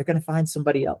the work. They're going to find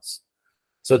somebody else.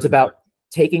 So it's about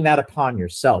taking that upon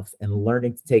yourself and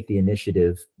learning to take the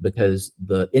initiative, because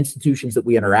the institutions that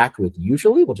we interact with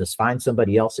usually will just find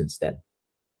somebody else instead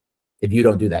if you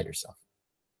don't do that yourself.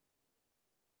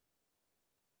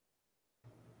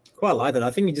 Quite like that. I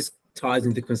think it just ties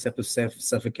into the concept of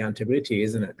self accountability,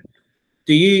 isn't it?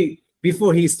 Do you,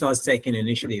 before he starts taking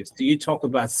initiatives, do you talk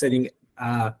about setting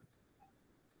a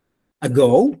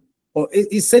goal, or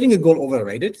is setting a goal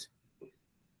overrated?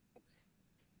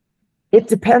 It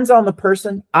depends on the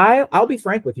person. I'll be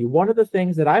frank with you. One of the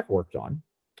things that I've worked on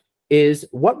is,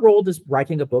 what role does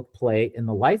writing a book play in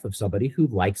the life of somebody who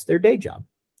likes their day job?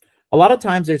 A lot of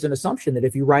times there's an assumption that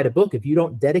if you write a book, if you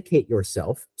don't dedicate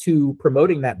yourself to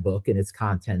promoting that book and its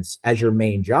contents as your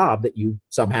main job, that you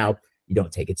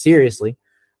don't take it seriously.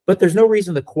 But there's no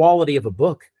reason the quality of a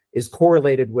book is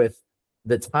correlated with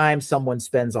the time someone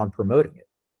spends on promoting it.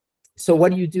 So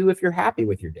what do you do if you're happy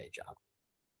with your day job?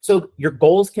 So your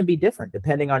goals can be different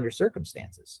depending on your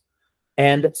circumstances.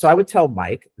 And so I would tell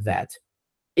Mike that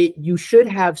you should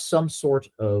have some sort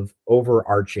of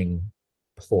overarching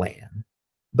plan,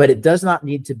 but it does not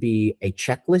need to be a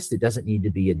checklist. It doesn't need to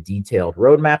be a detailed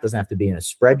roadmap. It doesn't have to be in a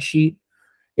spreadsheet.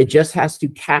 It just has to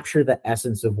capture the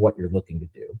essence of what you're looking to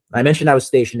do. I mentioned I was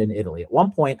stationed in Italy. At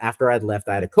one point after I'd left,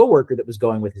 I had a coworker that was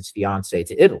going with his fiance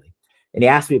to Italy. And he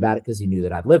asked me about it because he knew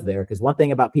that I'd lived there. Because one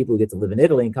thing about people who get to live in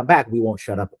Italy and come back, we won't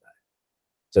shut up about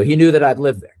it. So he knew that I'd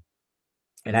lived there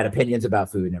and had opinions about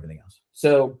food and everything else.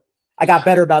 So I got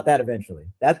better about that eventually.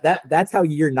 That's how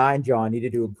year 9 John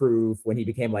needed to improve when he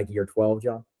became like year 12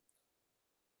 John.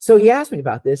 So he asked me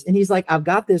about this, and he's like, I've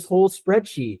got this whole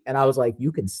spreadsheet. And I was like,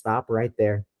 you can stop right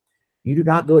there. You do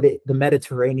not go to the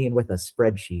Mediterranean with a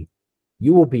spreadsheet.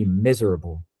 You will be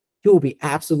miserable. You will be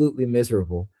absolutely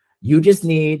miserable. You just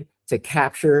need to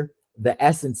capture the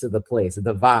essence of the place,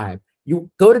 the vibe. You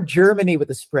go to Germany with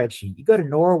a spreadsheet. You go to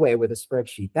Norway with a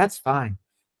spreadsheet. That's fine.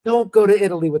 Don't go to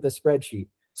Italy with a spreadsheet.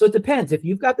 So it depends. If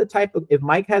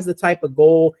Mike has the type of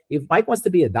goal, if Mike wants to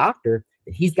be a doctor,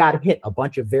 he's got to hit a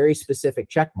bunch of very specific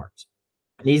check marks.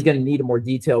 And he's going to need a more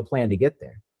detailed plan to get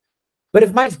there. But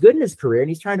if Mike's good in his career and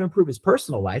he's trying to improve his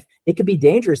personal life, it could be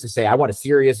dangerous to say, I want a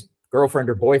serious girlfriend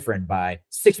or boyfriend by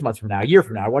 6 months from now, a year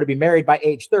from now. I want to be married by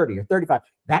age 30 or 35.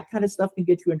 That kind of stuff can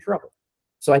get you in trouble.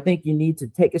 So I think you need to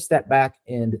take a step back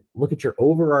and look at your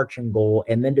overarching goal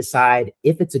and then decide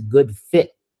if it's a good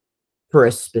fit for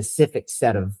a specific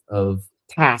set of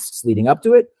tasks leading up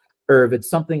to it, or if it's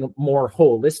something more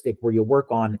holistic where you work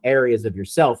on areas of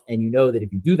yourself and you know that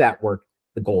if you do that work,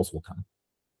 the goals will come.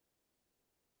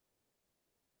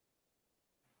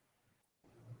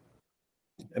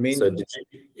 I mean, so did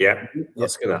you,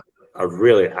 I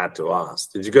really had to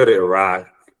ask, did you go to Iraq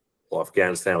or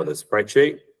Afghanistan with a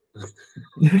spreadsheet?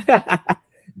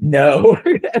 No.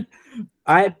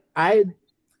 I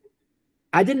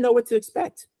didn't know what to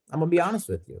expect. I'm gonna be honest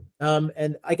with you.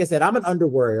 And like I said, I'm an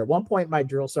underwarrior. At one point, my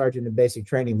drill sergeant in basic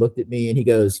training looked at me and he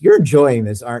goes, "You're enjoying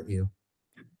this, aren't you?"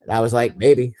 And I was like,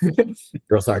 maybe.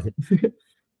 Drill sergeant.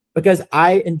 Because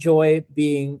I enjoy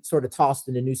being sort of tossed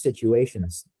into new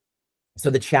situations. So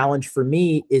the challenge for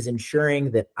me is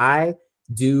ensuring that I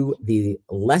do the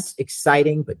less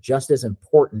exciting but just as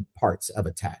important parts of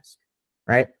a task,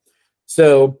 right?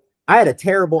 So I had a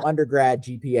terrible undergrad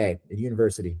GPA at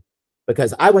university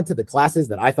because I went to the classes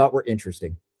that I thought were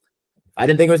interesting. If I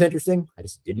didn't think it was interesting, I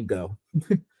just didn't go.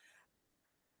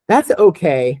 That's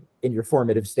okay in your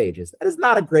formative stages. That is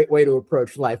not a great way to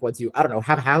approach life once you, have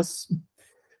a house.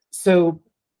 So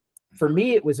for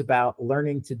me, it was about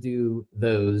learning to do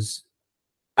those.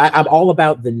 I'm all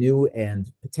about the new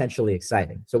and potentially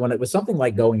exciting. So when it was something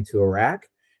like going to Iraq,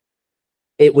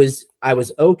 I was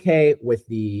okay with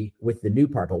the new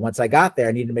part. But once I got there,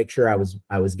 I needed to make sure I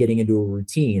was getting into a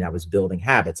routine. I was building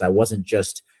habits. I wasn't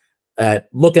just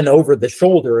looking over the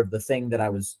shoulder of the thing that I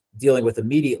was dealing with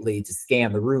immediately to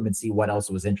scan the room and see what else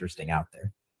was interesting out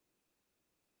there.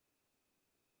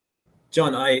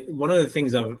 John, one of the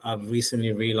things I've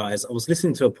recently realized, I was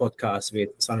listening to a podcast with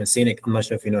Simon Sinek. I'm not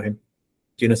sure if you know him.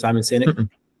 Do you know Simon Sinek? Mm-mm.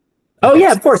 Oh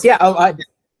yeah, of course. Yeah.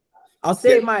 I'll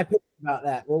say my opinion about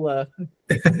that. We'll I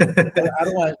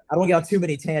don't want to get on too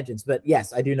many tangents, but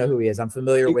yes, I do know who he is. I'm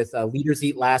familiar with Leaders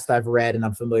Eat Last. I've read, and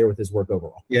I'm familiar with his work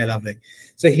overall. Yeah, lovely.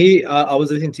 So I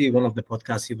was listening to one of the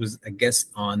podcasts he was a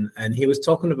guest on, and he was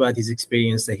talking about his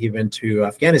experience that he went to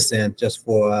Afghanistan just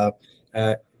for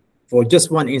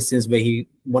just one instance where he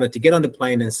wanted to get on the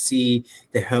plane and see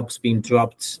the helps being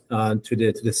dropped to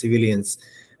the civilians.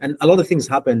 And a lot of things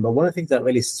happened, but one of the things that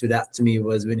really stood out to me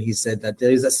was when he said that there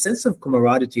is a sense of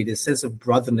camaraderie, this sense of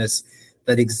brotherness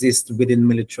that exists within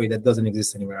military that doesn't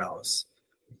exist anywhere else.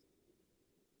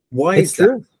 Why is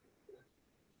that?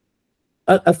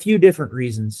 A few different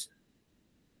reasons.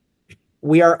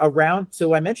 We are around,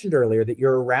 so I mentioned earlier that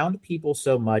you're around people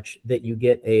so much that you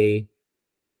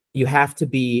have to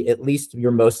be at least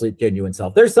your mostly genuine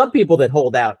self. There's some people that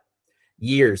hold out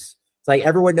years. It's like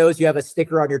everyone knows you have a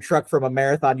sticker on your truck from a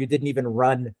marathon you didn't even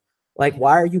run. Like,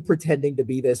 why are you pretending to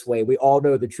be this way? We all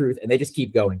know the truth, and they just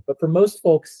keep going. But for most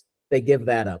folks, they give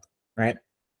that up, right?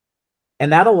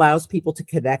 And that allows people to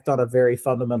connect on a very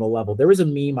fundamental level. There was a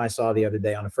meme I saw the other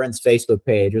day on a friend's Facebook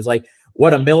page. It was like,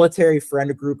 what a military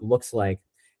friend group looks like.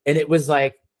 And it was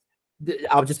like,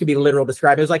 I'm just gonna be literal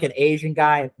describe. It was like an Asian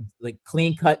guy, like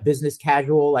clean cut, business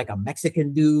casual, like a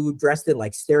Mexican dude dressed in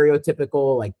like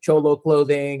stereotypical like cholo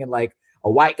clothing, and like a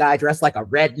white guy dressed like a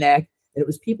redneck. And it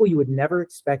was people you would never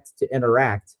expect to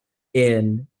interact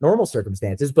in normal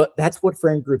circumstances, but that's what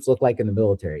friend groups look like in the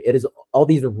military. It is all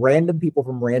these random people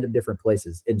from random different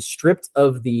places, and stripped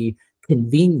of the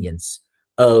convenience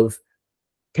of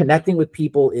connecting with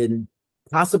people in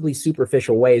possibly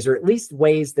superficial ways, or at least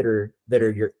ways that are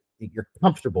you're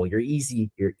comfortable, you're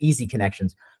easy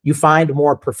connections. You find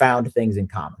more profound things in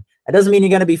common. That doesn't mean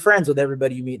you're going to be friends with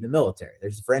everybody you meet in the military.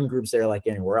 There's friend groups there like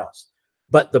anywhere else.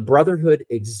 But the brotherhood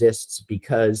exists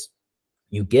because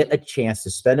you get a chance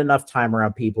to spend enough time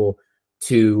around people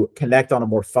to connect on a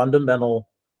more fundamental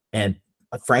and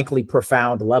frankly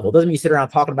profound level. Doesn't mean you sit around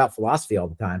talking about philosophy all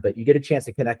the time, but you get a chance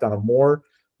to connect on a more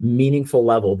meaningful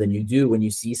level than you do when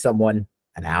you see someone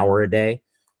an hour a day.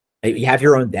 You have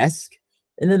your own desk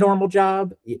in the normal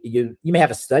job. You may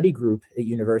have a study group at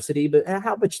university, but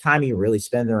how much time are you really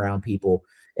spending around people?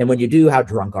 And when you do, how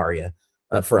drunk are you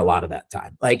for a lot of that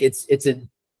time? Like it's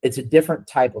a different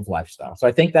type of lifestyle. So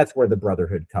I think that's where the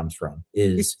brotherhood comes from,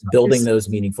 is building those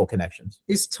meaningful connections.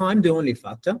 Is time the only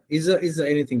factor? Is there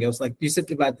anything else? Like you said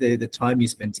about the time you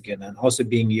spend together, and also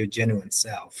being your genuine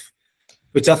self,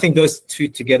 which I think those two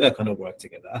together kind of work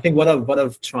together. I think what I'm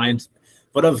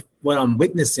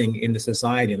witnessing in the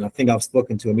society, and I think I've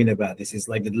spoken to Amin about this, is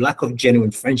like the lack of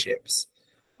genuine friendships,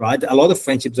 right? A lot of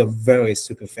friendships are very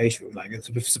superficial,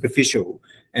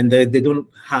 and they don't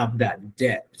have that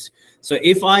depth. So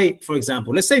if for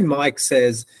example, let's say Mike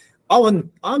says, oh,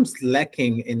 I'm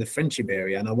lacking in the friendship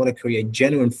area and I want to create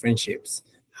genuine friendships.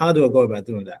 How do I go about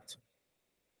doing that?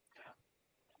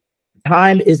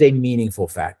 Time is a meaningful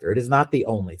factor. It is not the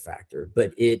only factor,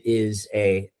 but it's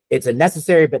a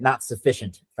necessary but not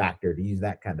sufficient factor, to use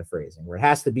that kind of phrasing, where it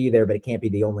has to be there, but it can't be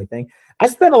the only thing. I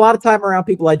spent a lot of time around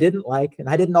people I didn't like, and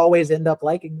I didn't always end up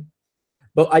liking them.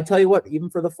 But I tell you what,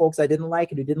 even for the folks I didn't like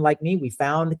and who didn't like me, we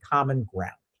found common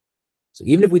ground. So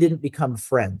even if we didn't become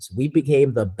friends, we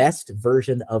became the best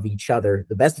version of each other.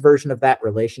 The best version of that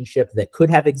relationship that could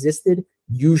have existed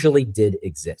usually did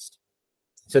exist.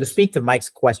 So to speak to Mike's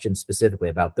question specifically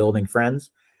about building friends,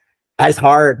 it's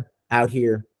hard out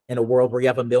here in a world where you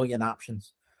have a million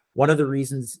options. One of the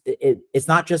reasons it's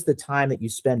not just the time that you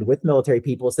spend with military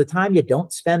people, it's the time you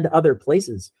don't spend other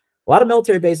places. A lot of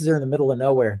military bases are in the middle of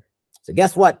nowhere. So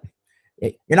guess what?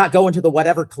 You're not going to the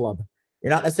whatever club. You're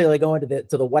not necessarily going to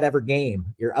the whatever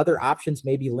game. Your other options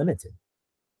may be limited.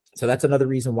 So that's another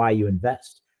reason why you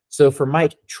invest. So for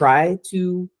Mike, try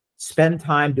to spend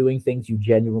time doing things you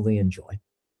genuinely enjoy.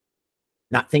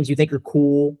 Not things you think are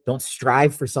cool. Don't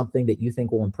strive for something that you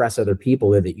think will impress other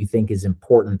people or that you think is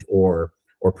important or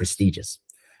prestigious.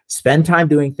 Spend time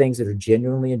doing things that are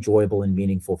genuinely enjoyable and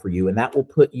meaningful for you, and that will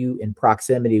put you in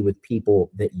proximity with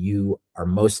people that you are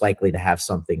most likely to have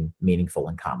something meaningful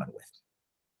in common with.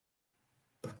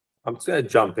 I'm just going to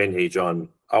jump in here, John.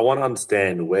 I want to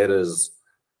understand, where does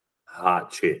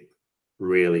hardship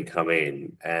really come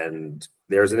in? And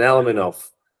there's an element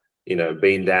of,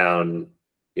 being down,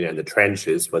 in the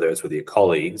trenches, whether it's with your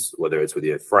colleagues, whether it's with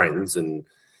your friends, and,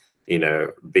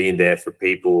 being there for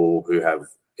people who have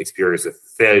experienced a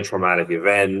fairly traumatic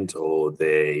event, or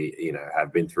they,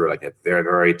 have been through like a very,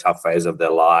 very tough phase of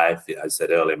their life. I said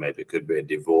earlier, maybe it could be a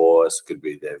divorce, could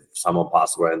be someone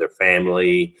passed away in their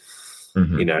family,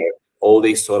 all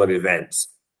these sort of events.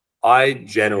 I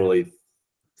generally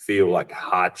feel like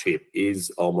hardship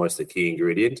is almost a key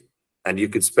ingredient. And you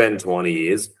could spend 20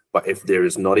 years But if there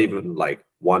is not even like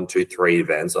 1, 2, 3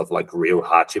 events of like real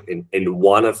hardship in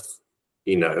one of,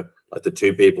 like the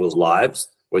two people's lives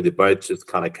where they both just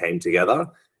kind of came together,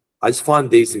 I just find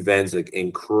these events like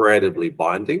incredibly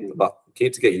binding. But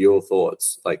keen to get your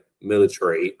thoughts, like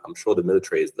military. I'm sure the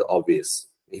military is the obvious.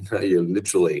 You're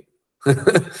literally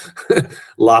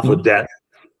laugh or death,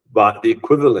 but the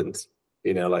equivalent,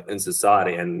 like in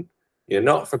society, and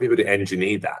not for people to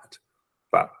engineer that,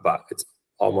 but it's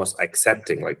almost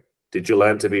accepting. Like, did you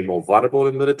learn to be more vulnerable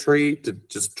in military, to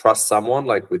just trust someone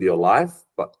like with your life?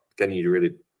 But can you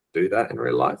really do that in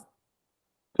real life?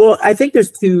 Well, I think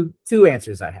there's two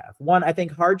answers I have. One, I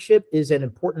think hardship is an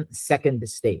important second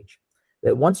stage.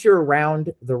 That once you're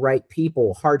around the right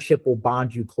people, hardship will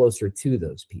bond you closer to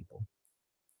those people.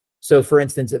 So, for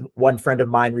instance, one friend of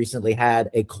mine recently had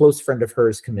a close friend of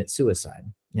hers commit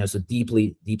suicide. So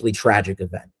deeply, deeply tragic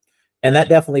event, and that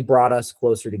definitely brought us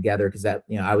closer together because that,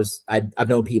 I've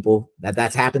known people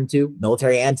that's happened to,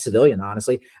 military and civilian.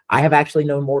 Honestly, I have actually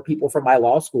known more people from my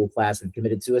law school class that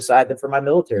committed suicide than from my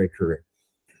military career.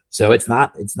 So it's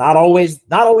not always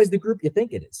the group you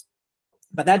think it is.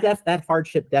 But that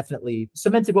hardship definitely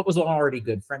cemented what was an already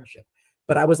good friendship.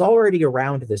 But I was already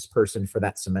around this person for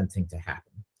that cementing to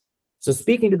happen. So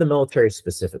speaking to the military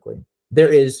specifically,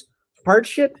 there is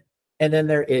hardship and then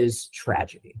there is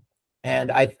tragedy.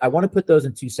 And I want to put those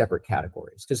in two separate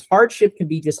categories, because hardship can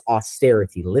be just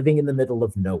austerity, living in the middle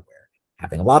of nowhere,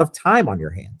 having a lot of time on your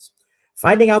hands,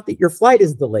 finding out that your flight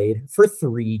is delayed for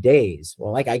 3 days.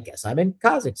 Well, like, I guess I'm in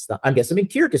Kazakhstan. I guess I'm in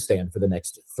Kyrgyzstan for the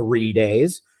next 3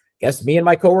 days. Guess me and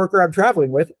my coworker I'm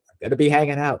traveling with are going to be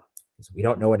hanging out because we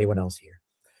don't know anyone else here.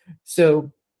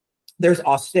 So there's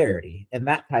austerity and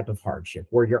that type of hardship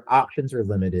where your options are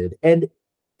limited. And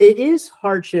it is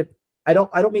hardship. I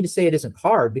don't mean to say it isn't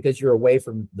hard, because you're away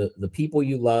from the people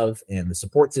you love and the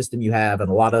support system you have and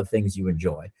a lot of things you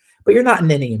enjoy, but you're not in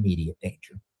any immediate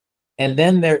danger. And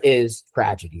then there is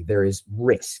tragedy. There is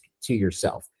risk to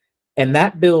yourself. And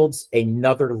that builds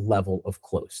another level of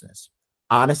closeness.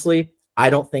 Honestly, I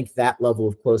don't think that level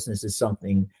of closeness is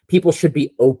something people should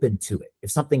be open to it. If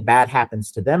something bad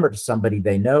happens to them or to somebody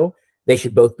they know, they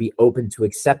should both be open to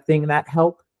accepting that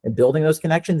help and building those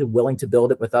connections and willing to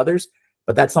build it with others.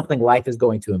 But that's something life is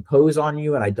going to impose on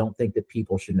you. And I don't think that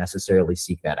people should necessarily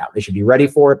seek that out. They should be ready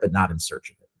for it, but not in search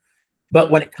of it.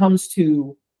 But when it comes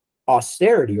to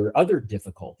austerity or other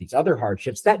difficulties, other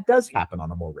hardships, that does happen on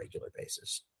a more regular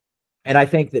basis. And I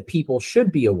think that people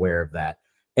should be aware of that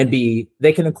and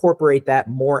they can incorporate that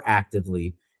more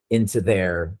actively into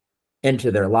their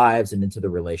lives and into the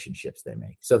relationships they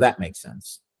make. So that makes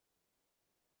sense.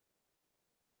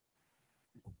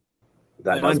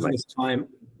 That does make time.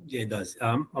 Yeah, it does.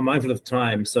 I'm mindful of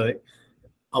time, so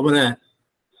I want to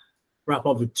wrap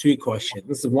up with 2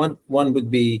 questions. One would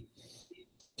be,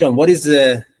 John, what is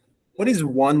the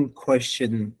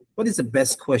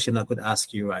best question I could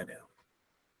ask you right now?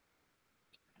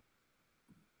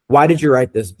 Why did you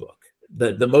write this book?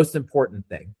 The most important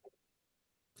thing.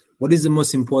 What is the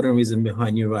most important reason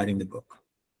behind you writing the book?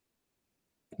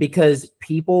 Because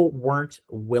people weren't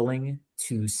willing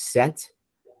to set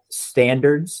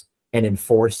standards and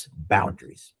enforce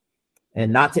boundaries.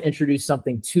 And not to introduce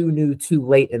something too new, too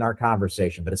late in our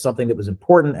conversation, but it's something that was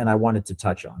important and I wanted to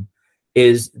touch on,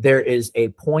 is there is a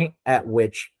point at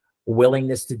which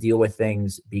willingness to deal with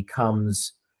things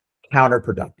becomes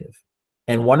counterproductive.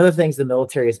 And one of the things the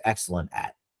military is excellent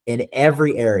at in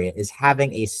every area is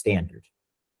having a standard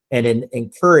and in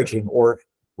encouraging or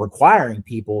requiring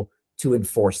people to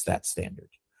enforce that standard.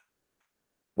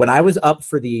 When I was up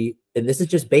for and this is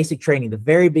just basic training, the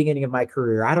very beginning of my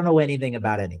career, I don't know anything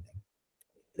about anything.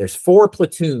 There's 4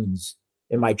 platoons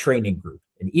in my training group,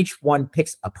 and each one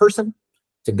picks a person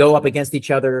to go up against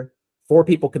each other, 4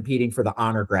 people competing for the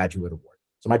honor graduate award.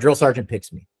 So my drill sergeant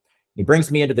picks me. He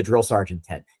brings me into the drill sergeant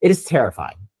tent. It is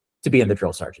terrifying to be in the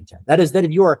drill sergeant tent.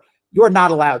 That you are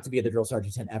not allowed to be in the drill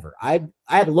sergeant tent ever. I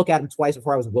had to look at him twice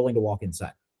before I was willing to walk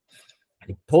inside.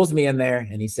 And he pulls me in there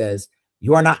and he says,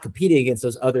 "You are not competing against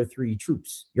those other 3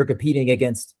 troops. You're competing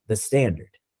against the standard."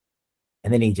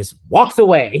 And then he just walks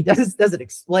away. He doesn't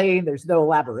explain. There's no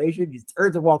elaboration. He just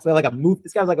turns and walks away like a movie.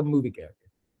 This guy's like a movie character.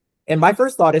 And my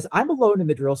first thought is, I'm alone in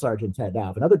the drill sergeant tent now.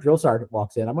 If another drill sergeant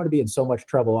walks in, I'm going to be in so much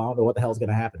trouble. I don't know what the hell is going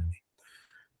to happen to me.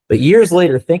 But years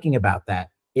later, thinking about that,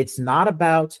 it's not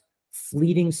about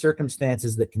fleeting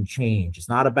circumstances that can change. It's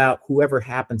not about whoever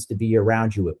happens to be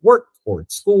around you at work or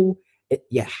at school.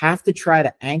 You have to try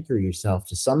to anchor yourself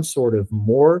to some sort of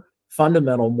more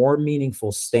fundamental, more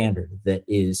meaningful standard that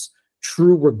is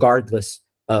true regardless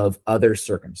of other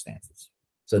circumstances.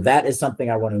 So that is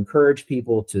something I want to encourage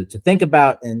people to think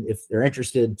about, and if they're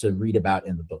interested, to read about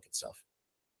in the book itself.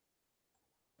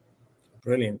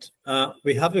 Brilliant.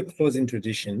 We have a closing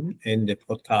tradition in the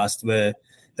podcast where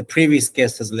the previous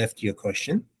guest has left you a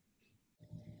question.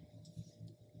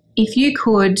 If you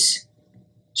could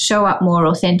show up more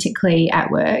authentically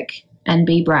at work and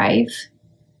be brave,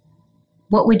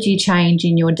 what would you change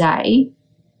in your day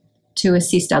to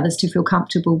assist others to feel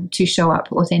comfortable to show up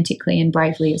authentically and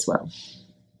bravely as well?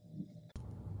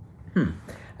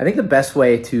 I think the best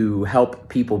way to help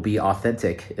people be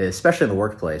authentic, especially in the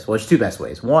workplace, well, there's two best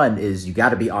ways. One is you got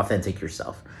to be authentic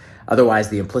yourself. Otherwise,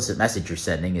 the implicit message you're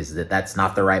sending is that that's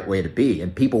not the right way to be.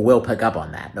 And people will pick up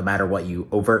on that no matter what you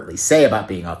overtly say about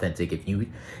being authentic. If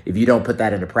you don't put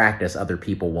that into practice, other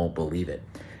people won't believe it.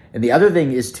 And the other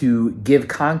thing is to give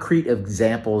concrete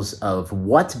examples of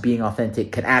what being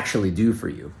authentic can actually do for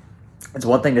you. It's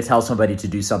one thing to tell somebody to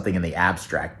do something in the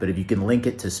abstract, but if you can link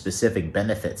it to specific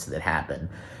benefits that happen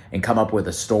and come up with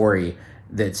a story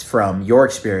that's from your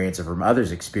experience or from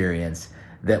others' experience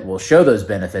that will show those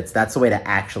benefits, that's the way to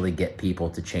actually get people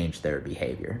to change their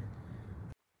behavior.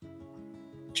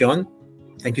 John,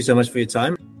 thank you so much for your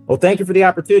time. Well, thank you for the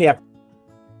opportunity.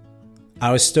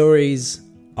 Our stories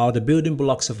are the building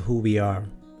blocks of who we are,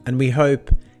 and we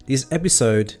hope this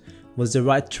episode was the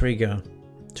right trigger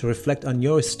to reflect on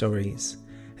your stories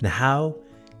and how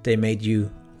they made you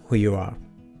who you are.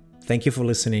 Thank you for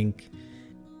listening.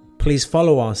 Please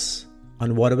follow us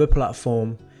on whatever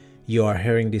platform you are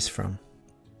hearing this from.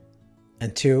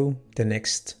 Until the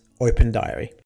next Open Diary.